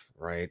Saint,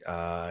 right?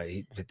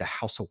 He did the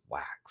House of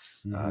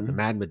Wax, the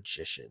Mad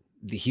Magician,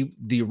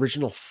 the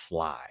original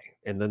Fly,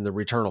 and then the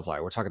Returnal Fly.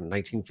 We're talking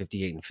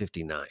 1958 and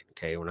 59.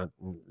 Okay, we're not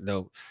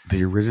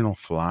the original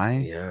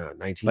Fly. Yeah,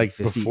 1950, like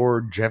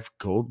before Jeff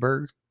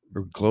Goldberg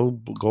or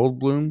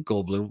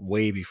Goldblum.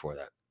 Way before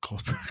that.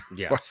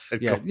 Yes.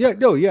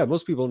 Yeah.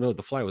 Most people know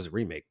The Fly was a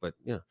remake, but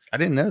yeah. I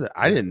didn't know that.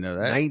 I didn't know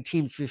that.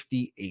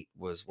 1958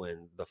 was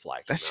when The Fly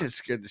came That out. shit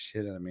scared the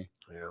shit out of me.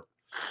 Yeah.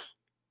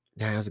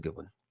 Yeah, that's a good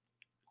one.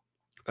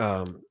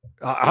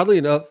 Oddly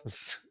enough,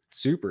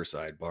 super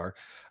sidebar.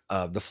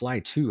 The Fly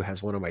 2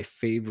 has one of my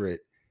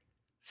favorite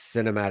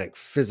cinematic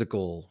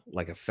physical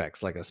like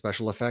effects, like a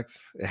special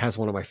effects. It has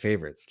one of my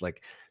favorites.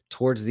 Like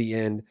towards the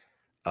end,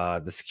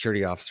 the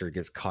security officer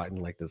gets caught in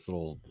like this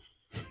little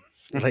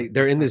like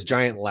they're in this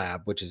giant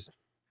lab, which is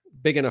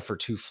big enough for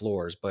 2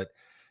 floors, but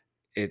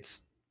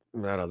it's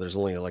I don't know, there's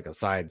only like a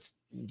side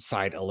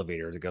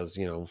elevator that goes,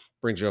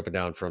 brings you up and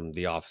down from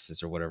the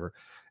offices or whatever.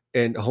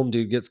 And home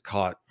dude gets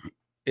caught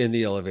in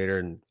the elevator,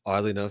 and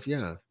oddly enough,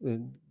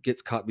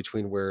 gets caught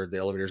between where the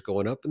elevator is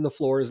going up and the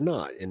floor is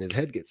not, and his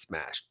head gets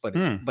smashed, but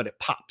it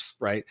pops,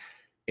 right?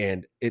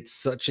 And it's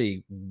such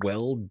a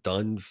well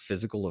done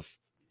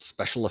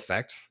special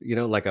effect,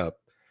 like I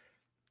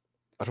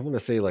don't want to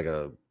say like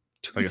a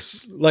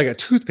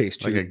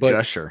toothpaste tube, Like a but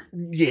gusher.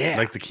 yeah,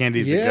 Like the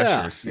candy, the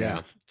gushers.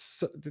 Yeah.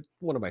 So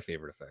one of my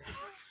favorite effects.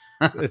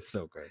 It's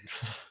so good.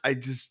 I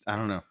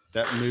don't know.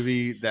 That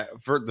movie,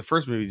 the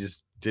first movie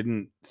just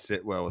didn't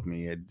sit well with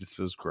me. It just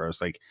was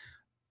gross. Like,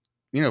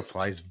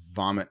 flies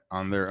vomit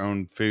on their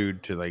own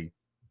food to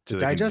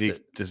digest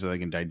it. Just so they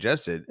can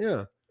digest it.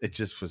 Yeah. It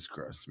just was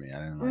gross to me.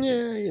 I didn't like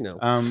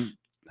it.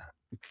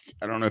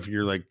 I don't know if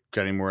you're got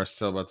any more to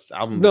say about this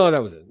album. No,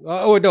 that was it.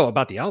 Oh no,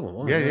 about the album.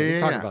 Oh, yeah.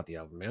 Talk about the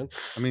album, man.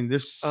 I mean,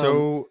 there's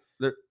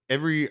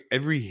every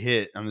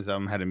hit on this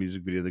album had a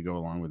music video to go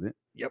along with it.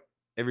 Yep.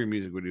 Every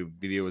music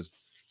video was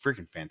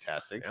freaking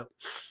fantastic.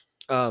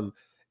 Yeah.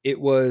 It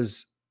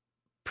was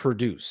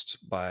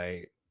produced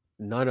by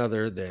none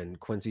other than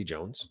Quincy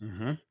Jones.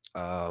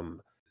 Mm-hmm.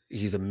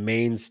 He's a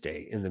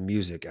mainstay in the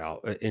music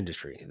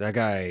industry. That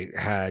guy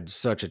had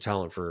such a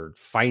talent for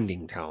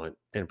finding talent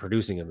and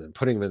producing them and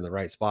putting them in the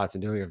right spots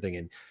and doing everything.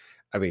 And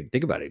I mean,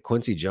 think about it.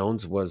 Quincy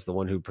Jones was the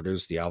one who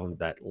produced the album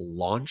that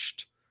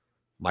launched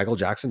Michael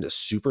Jackson to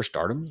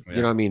superstardom.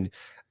 Yeah. I mean,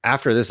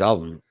 after this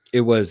album,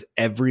 it was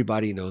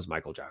everybody knows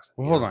Michael Jackson.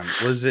 Well, hold on.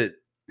 Was it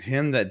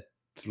him that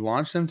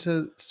launched him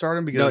to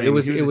stardom? Because no, it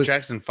was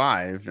Jackson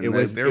 5, and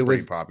they were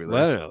pretty popular.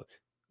 Well, no.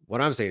 What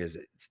I'm saying is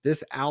it's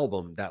this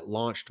album that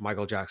launched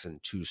Michael Jackson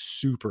to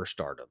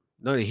superstardom.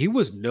 No, he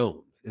was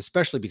known,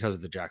 especially because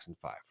of the Jackson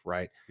 5,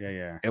 right?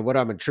 Yeah. And what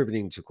I'm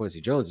attributing to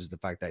Quincy Jones is the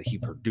fact that he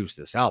produced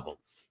this album,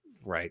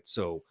 right?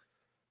 So,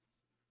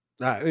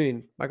 I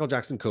mean, Michael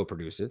Jackson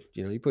co-produced it.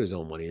 He put his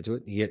own money into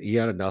it. He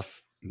had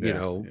enough,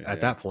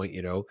 at that point,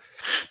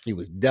 he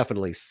was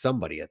definitely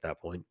somebody at that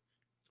point.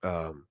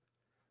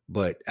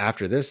 But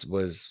after this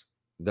was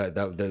this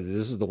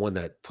is the one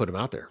that put him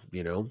out there,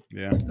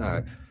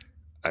 Yeah.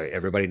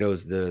 Everybody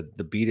knows the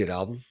Beat It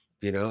album,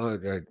 or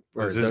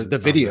the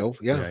video.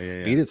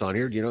 Yeah. Beat It's on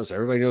here, so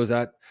everybody knows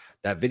that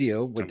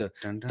video with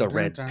the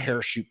red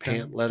parachute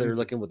pant leather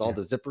looking with all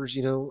the zippers,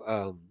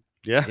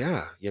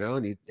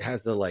 and he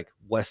has the like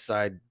West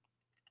Side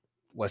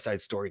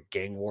Story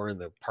gang war in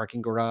the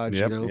parking garage.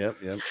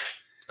 Yep.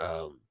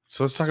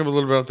 So let's talk a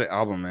little bit about the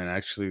album and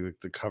actually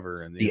the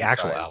cover and the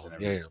actual album.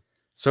 Yeah.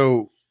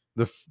 So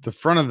the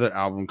front of the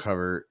album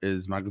cover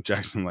is Michael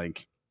Jackson,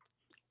 like,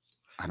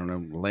 I don't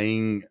know,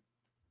 laying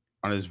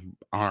on his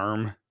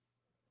arm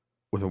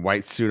with a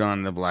white suit on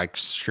and a black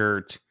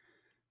shirt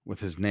with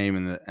his name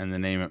and the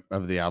name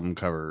of the album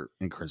cover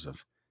in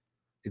cursive.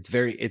 It's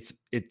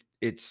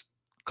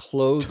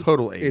clothed.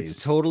 Total 80s.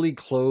 It's totally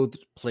clothed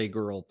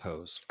playgirl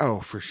pose.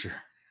 Oh, for sure.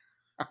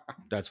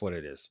 That's what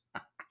it is.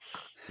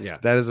 Yeah.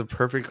 That is a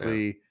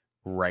perfectly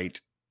right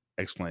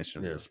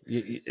explanation of this.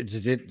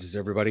 Does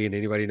everybody and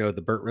anybody know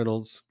the Burt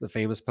Reynolds, the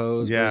famous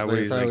pose? Yeah, where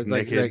he's like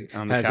naked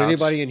on the has couch.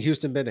 Anybody in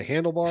Houston been to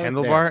Handlebar?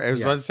 Handlebar? I was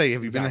about to say,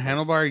 have you been to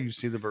Handlebar? You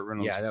see the Burt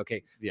Reynolds. Yeah,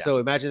 okay. Yeah. So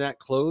imagine that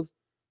clothed.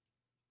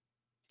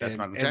 That's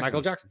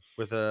Michael Jackson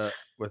with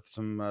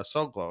some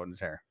soul glow in his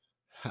hair.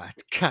 I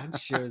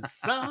got your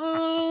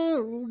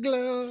soul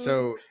glow.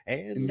 So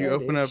and you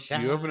open up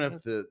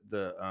the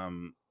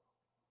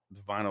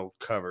vinyl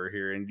cover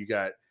here, and you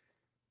got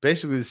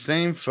basically the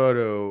same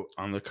photo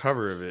on the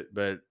cover of it,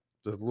 but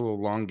a little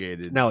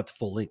elongated. Now it's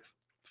full length.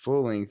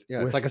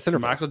 Yeah, it's like a center.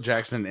 Michael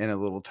Jackson and a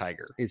little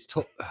tiger. Baby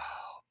tiger.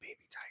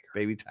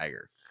 Baby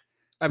tiger.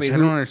 I mean, I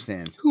don't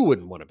understand. Who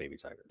wouldn't want a baby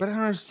tiger? But I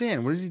don't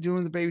understand. What is he doing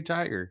with the baby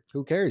tiger?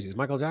 Who cares? He's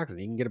Michael Jackson.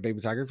 He can get a baby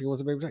tiger if he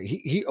wants a baby tiger.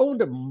 He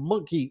owned a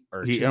monkey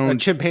or a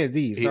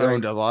chimpanzee. He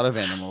owned a lot of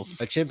animals.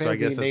 A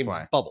chimpanzee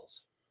named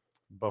Bubbles.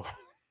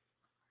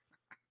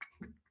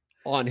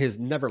 On his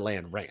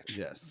Neverland ranch.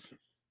 Yes.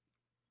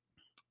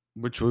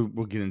 Which we'll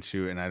get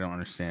into, and I don't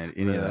understand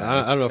any of that.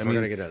 I don't know if we're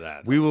gonna get into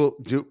that.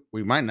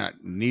 We might not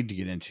need to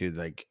get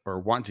into or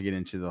want to get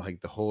into the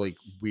whole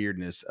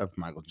weirdness of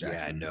Michael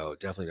Jackson. Yeah, no,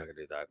 definitely not gonna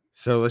do that.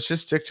 So let's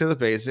just stick to the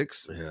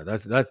basics. Yeah,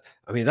 that's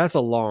a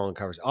long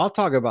conversation. I'll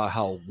talk about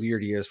how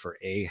weird he is for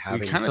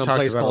having some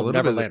place called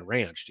Neverland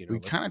Ranch. We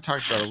kind of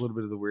talked about a little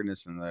bit of the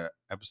weirdness in the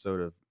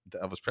episode of the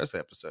Elvis Presley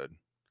episode.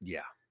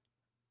 Yeah.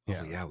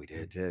 Oh yeah, we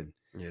It did. did.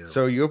 Yeah.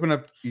 So you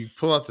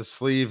pull out the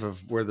sleeve of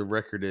where the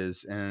record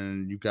is,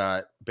 and you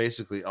got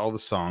basically all the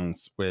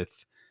songs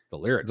with the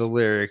lyrics. and the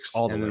then lyrics.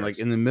 like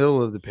in the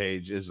middle of the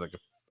page is like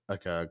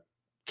a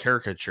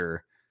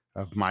caricature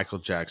of Michael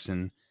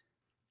Jackson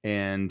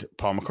and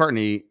Paul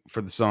McCartney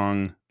for the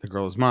song "The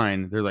Girl Is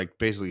Mine." They're like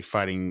basically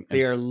fighting.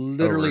 They are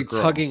literally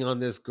girl. tugging on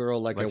this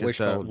girl like a it's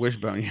wishbone.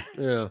 Wishbone.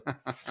 Yeah.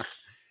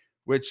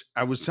 Which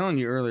I was telling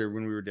you earlier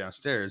when we were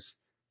downstairs.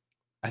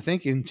 I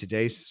think in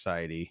today's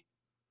society,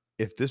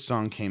 if this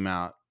song came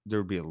out, there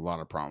would be a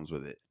lot of problems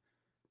with it.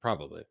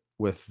 Probably.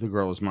 With "The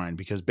Girl Is Mine,"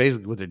 because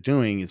basically what they're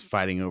doing is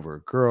fighting over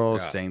a girl,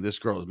 Yeah. saying this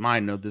girl is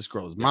mine. No, this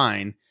girl is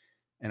mine.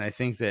 And I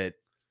think that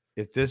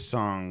if this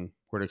song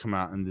were to come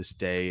out in this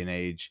day and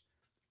age,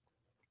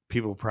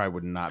 people probably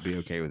would not be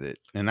okay with it.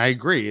 And I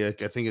agree.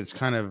 Like, I think it's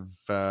kind of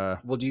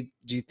Well, do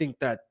you think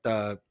that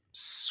the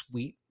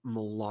sweet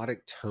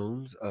melodic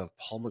tones of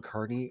Paul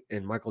McCartney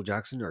and Michael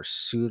Jackson are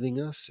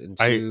soothing us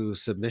into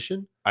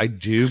submission? I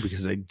do,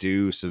 because they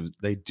do. So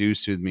they do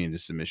soothe me into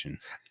submission.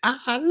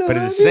 I love but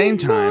at the same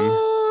time,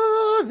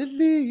 more than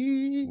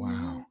me.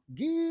 Wow.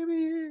 Give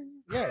me.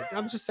 Yeah,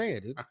 I'm just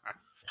saying, dude.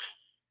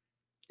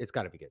 It's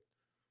got to be good.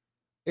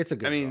 It's a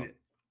good song.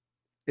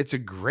 It's a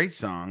great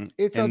song.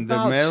 It's and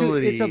about the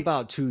melody. it's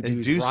about two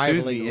dudes do soothe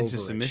rivaling me into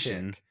over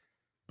submission. a chick.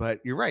 But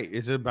you're right.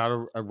 It's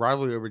about a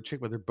rivalry over a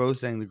chick, but they're both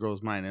saying the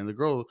girl's mine. And the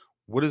girl,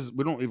 we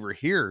don't ever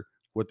hear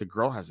what the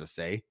girl has to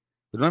say.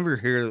 We don't ever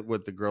hear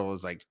what the girl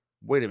is like,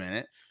 wait a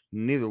minute,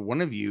 neither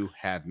one of you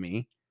have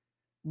me.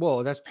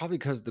 Well, that's probably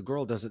because the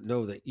girl doesn't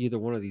know that either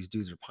one of these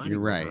dudes are pining. You're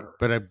right. over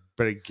her.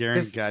 But I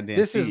guarantee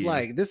this is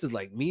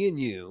like me and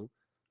you,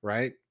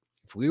 right?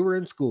 If we were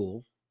in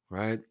school,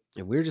 right,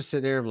 and we were just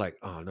sitting there like,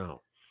 oh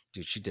no,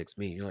 dude, she digs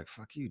me. You're like,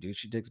 fuck you, dude,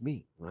 she digs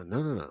me. Well,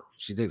 no,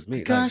 she digs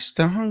me. Gosh,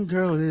 the hung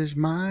girl is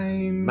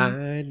mine.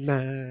 Mine.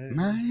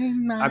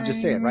 I'm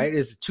just saying, right?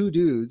 It's two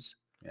dudes,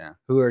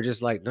 who are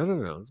just like,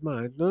 no, it's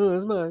mine. No,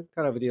 it's mine.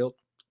 Kind of a deal,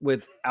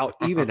 without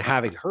even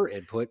having her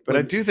input. But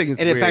I do think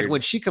it's in weird. fact,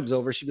 when she comes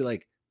over, she'd be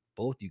like,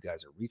 both you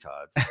guys are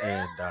retards,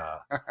 and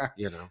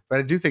But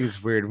I do think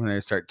it's weird when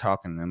they start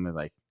talking and they're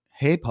like,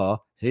 hey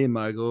Paul, hey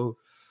Michael.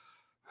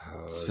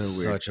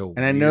 So weird.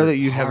 And I know that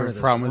you have a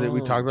problem with it.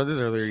 We talked about this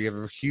earlier. You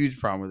have a huge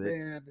problem with it.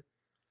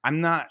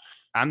 Man.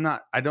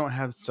 I don't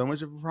have so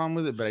much of a problem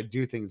with it, but I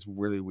do think it's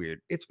really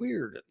weird. It's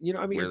weird.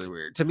 Really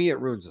weird. To me, it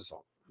ruins the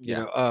song.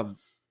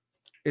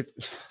 It's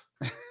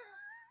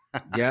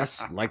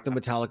yes, like the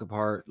Metallica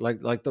part,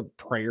 like the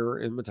prayer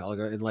in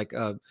Metallica, and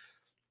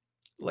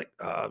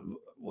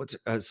what's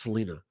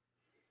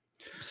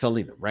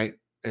Selena, right?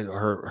 And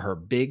her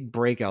big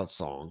breakout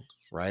song,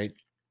 right?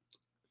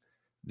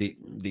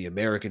 The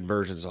American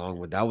version song,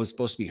 when that was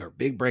supposed to be her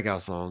big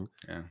breakout song.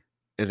 Yeah.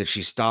 And then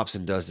she stops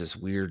and does this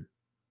weird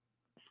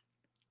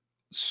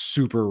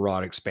super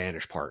erotic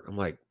Spanish part. I'm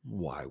like,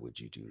 why would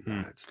you do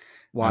that?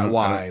 Why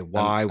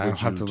would you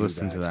have to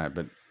listen that? to that?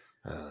 But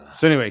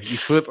so anyway, you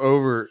flip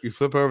over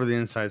the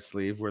inside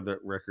sleeve where the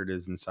record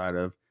is inside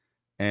of.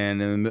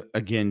 And then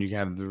again, you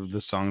have the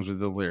songs with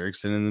the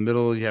lyrics, and in the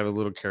middle you have a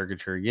little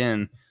caricature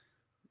again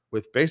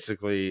with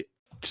basically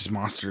just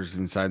monsters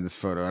inside this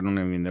photo. I don't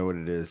even know what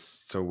it is.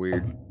 So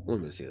weird.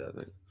 Let me see that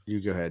thing. You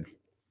go ahead.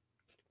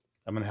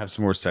 I'm gonna have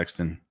some more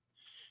Sexton.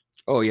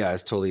 Oh yeah,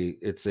 it's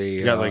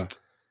you got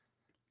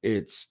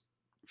it's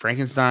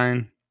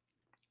Frankenstein.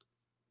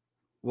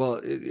 Well,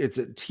 it's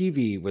a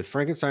TV with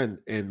Frankenstein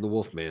and the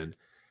Wolfman,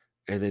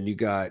 and then you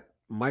got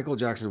Michael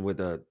Jackson with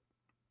I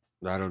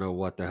don't know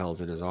what the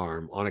hell's in his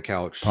arm on a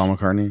couch. Paul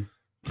McCartney.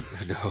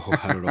 No,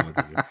 I don't know what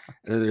this is. And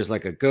then there's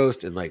like a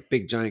ghost and like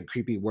big giant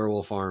creepy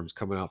werewolf arms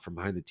coming out from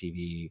behind the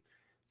TV.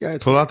 Yeah,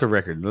 pull out the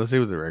record. Let's see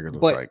what the record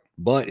looks like.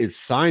 But it's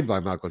signed by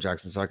Michael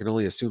Jackson, so I can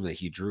only assume that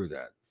he drew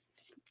that.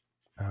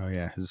 Oh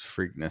yeah, his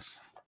freakness.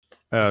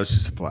 Oh, it's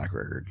just a black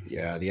record.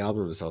 Yeah, the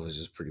album itself is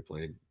just pretty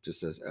plain.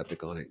 Just says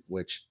Epic on it,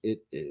 which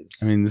it is.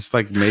 I mean, it's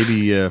like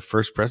maybe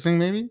first pressing,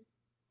 maybe.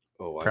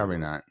 Oh, probably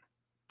not.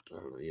 I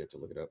don't know. You have to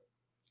look it up.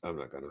 I'm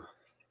not gonna.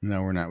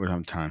 No, we're not. We don't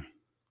have time.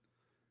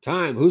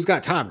 Time? Who's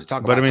got time to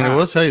talk about? But I mean, time? I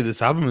will tell you,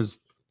 this album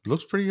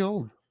looks pretty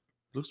old.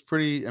 Looks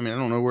pretty. I mean, I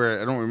don't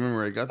remember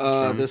where I got this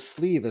from. The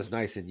sleeve is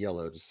nice and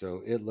yellowed,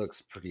 so it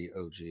looks pretty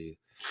OG.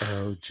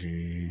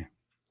 OG.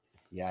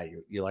 Yeah,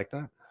 you like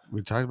that?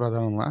 We talked about that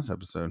on the last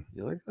episode.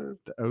 You like that?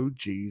 The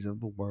OGs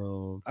of the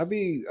world. I'd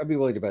be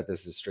willing to bet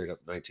this is straight up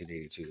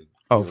 1982.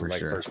 Oh, for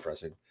sure. First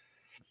pressing.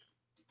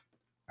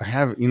 I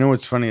have,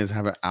 what's funny is I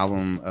have an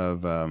album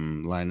of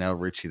Lionel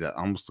Richie that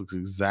almost looks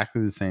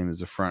exactly the same as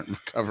the front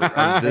cover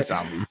of this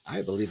album.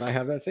 I believe I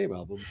have that same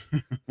album.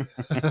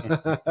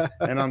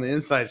 And on the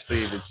inside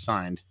sleeve, it's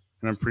signed.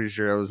 And I'm pretty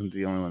sure I wasn't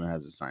the only one that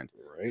has it signed.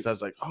 Right. So I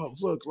was like, oh,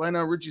 look,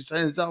 Lionel Richie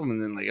signed his album.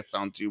 And then I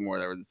found two more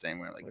that were the same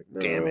way. Like,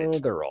 damn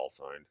it. They're all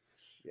signed.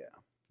 Yeah.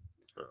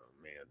 Oh,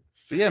 man.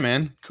 But yeah,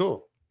 man.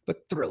 Cool.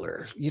 But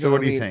Thriller. So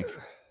what do you think?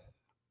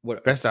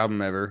 What best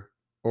album ever?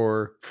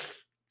 Or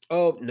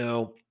oh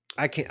no.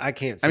 I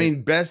can't say. I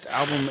mean, best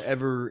album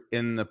ever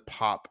in the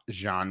pop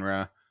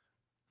genre.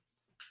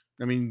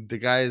 I mean, the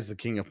guy is the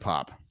king of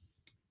pop.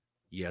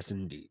 Yes,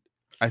 indeed.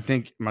 I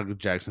think Michael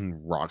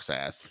Jackson rocks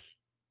ass.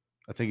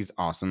 I think he's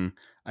awesome.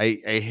 I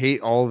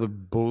hate all the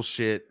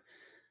bullshit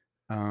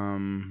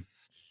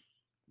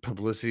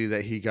publicity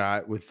that he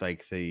got with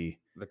like the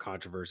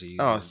controversies.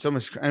 so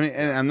much. I mean,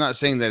 and I'm not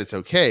saying that it's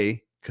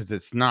okay, because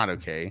it's not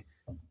okay,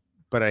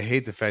 but I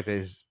hate the fact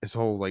that his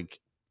whole like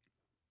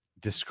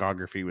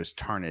discography was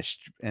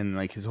tarnished, and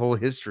like his whole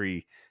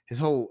history, his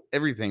whole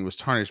everything was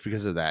tarnished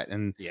because of that.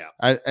 And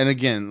and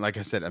again, like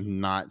I said,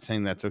 I'm not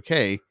saying that's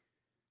okay,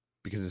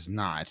 because it's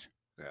not.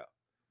 Yeah.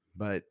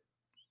 But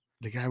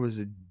the guy was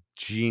a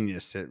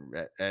genius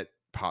at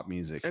pop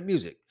music. And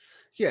music.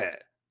 Yeah.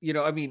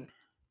 I mean,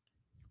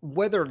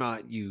 whether or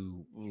not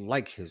you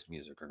like his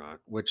music or not,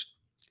 which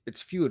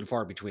it's few and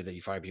far between that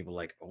you find people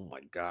like, oh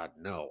my God,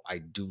 no, I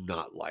do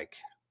not like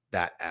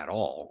that at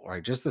all.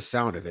 Right. Just the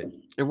sound of it.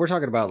 And we're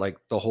talking about like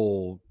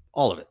all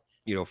of it,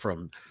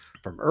 from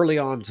early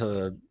on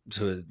to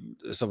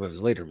some of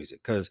his later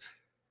music. Cause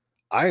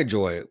I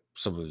enjoy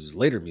some of his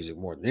later music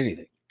more than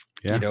anything.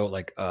 Yeah.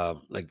 Like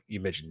you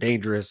mentioned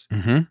Dangerous.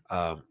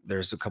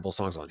 There's a couple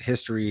songs on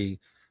History.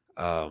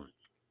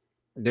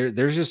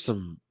 There's just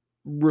some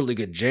really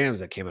good jams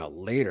that came out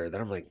later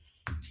that I'm like,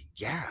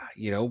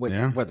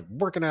 whether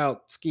working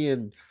out,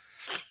 skiing,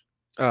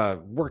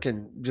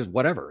 working, just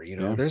whatever,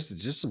 there's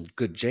just some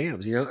good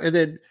jams, and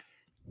then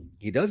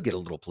he does get a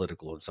little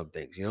political in some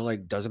things,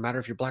 like doesn't matter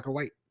if you're black or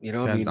white,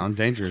 I mean, I'm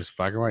Dangerous,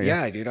 black or white.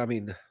 Yeah, dude. I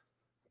mean,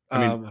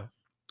 and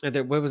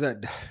then what was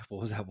that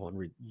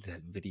one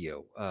that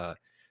video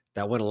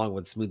that went along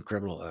with Smooth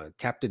Criminal?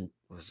 Captain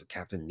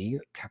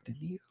Neo?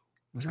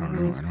 Was that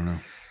I don't know.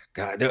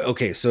 God.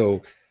 Okay,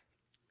 so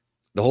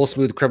the whole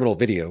Smooth Criminal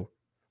video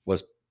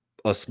was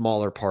a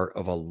smaller part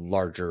of a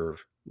larger,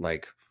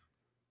 like,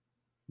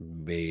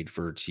 made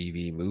for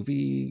TV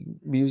movie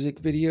music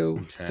video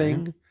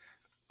thing.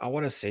 I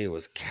want to say it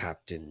was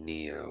Captain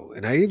Neo,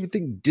 and I even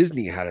think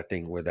Disney had a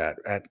thing with that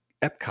at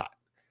Epcot.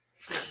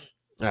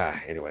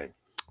 Anyway.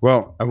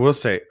 Well, I will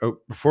say,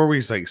 before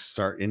we like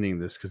start ending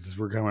this, because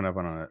we're coming up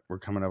on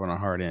a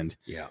hard end.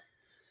 Yeah.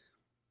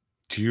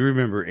 Do you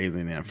remember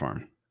Alien Ant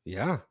Farm?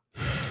 Yeah.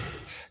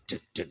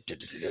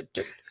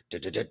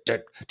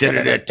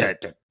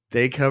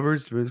 They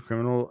covered Smooth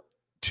Criminal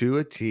to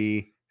a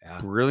T,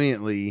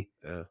 brilliantly,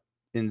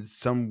 in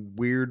some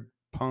weird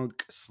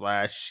punk /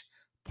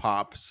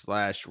 pop /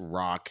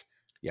 rock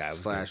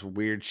 /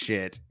 weird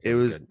shit. It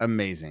was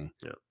amazing.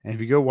 Yeah. And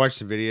if you go watch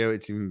the video,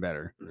 it's even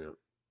better. Yeah.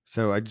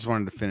 So I just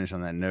wanted to finish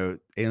on that note.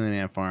 Alien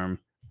Ant Farm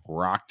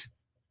rocked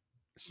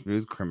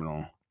Smooth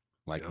Criminal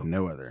like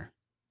no other.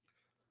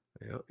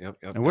 Yep.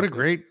 And what a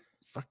great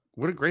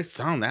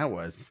song that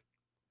was.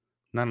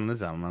 Not on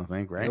this album, I don't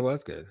think, right? It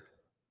was good.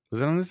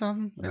 Was it on this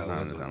album? No, it's not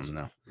on this album,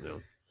 no.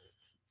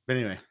 But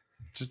anyway,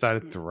 just thought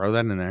I'd throw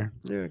that in there.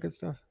 Yeah, good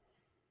stuff.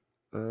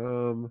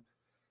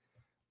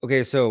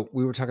 Okay, so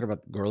we were talking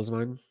about Girls of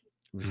Mine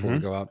before we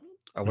go out.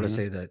 I want to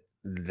say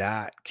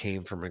that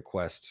came from a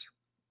request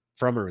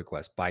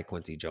by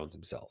Quincy Jones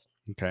himself.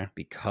 Okay.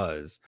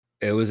 Because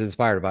it was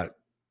inspired about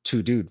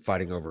two dudes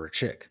fighting over a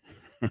chick.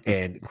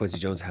 And Quincy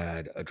Jones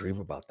had a dream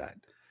about that.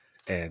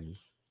 And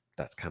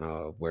that's kind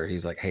of where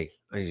he's like, hey,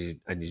 I need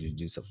you to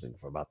do something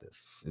about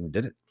this. And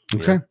did it.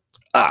 Okay.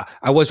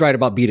 I was right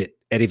about Beat It,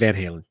 Eddie Van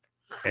Halen.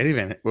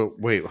 Well,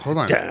 wait, hold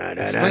on. That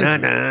was Eddie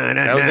Van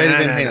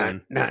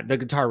Halen. The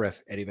guitar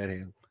riff, Eddie Van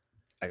Halen.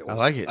 I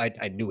like it.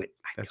 I knew it.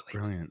 That's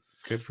brilliant.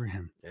 Good for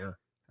him. Yeah. All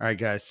right,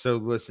 guys. So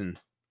listen,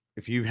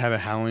 if you have a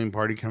Halloween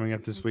party coming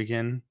up this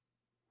weekend,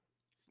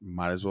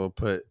 might as well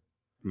put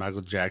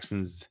Michael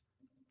Jackson's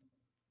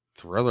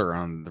Thriller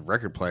on the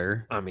record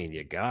player. I mean,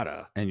 you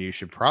gotta. And you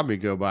should probably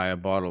go buy a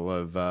bottle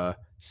of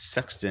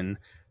Sexton,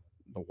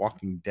 the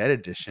Walking Dead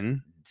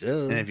edition.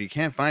 Duh. And if you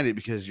can't find it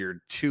because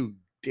you're too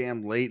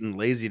damn late and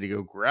lazy to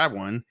go grab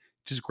one,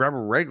 just grab a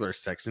regular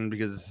Sexton,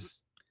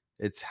 because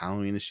it's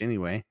Halloweenish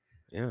anyway.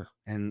 Yeah.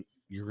 And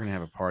you're going to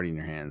have a party in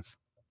your hands.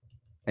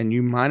 And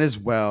you might as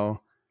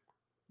well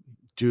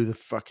do the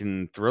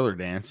fucking Thriller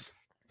dance.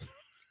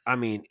 I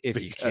mean, if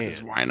you can.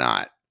 Why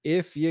not?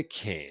 If you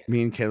can.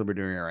 Me and Caleb are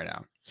doing it right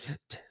now.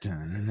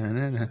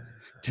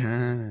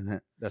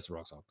 That's the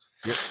wrong song.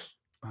 Yep.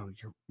 Oh,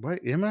 what?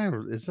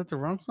 Is that the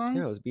wrong song?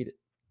 Yeah, it was Beat It.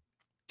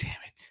 Damn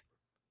it.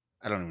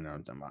 I don't even know what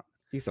I'm talking about.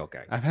 He's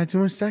okay. I've had too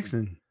much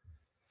Sexton.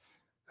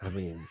 I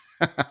mean,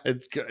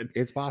 it's good.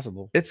 It's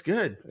possible. It's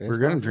good. We're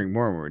going to drink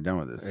more when we're done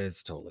with this.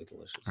 It's totally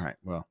delicious. All right.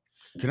 Well,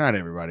 good night,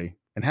 everybody.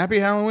 And happy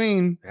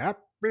Halloween. Happy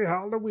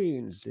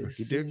Halloween.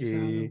 Spooky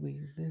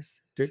dookie.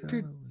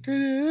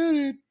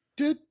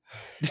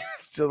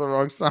 Still the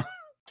wrong song.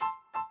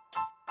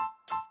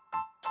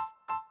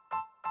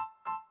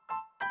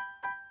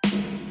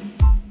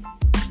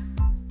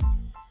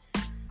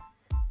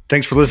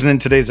 Thanks for listening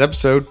to today's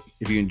episode.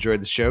 If you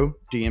enjoyed the show,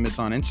 DM us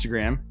on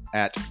Instagram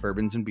at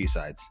Bourbons and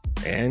B-Sides.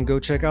 And go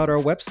check out our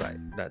website.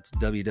 That's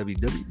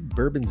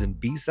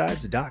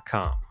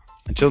www.bourbonsandbsides.com.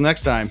 Until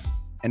next time,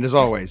 and as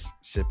always,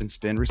 sip and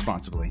spin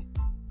responsibly.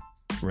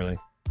 Really?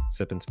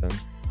 Sip and spin?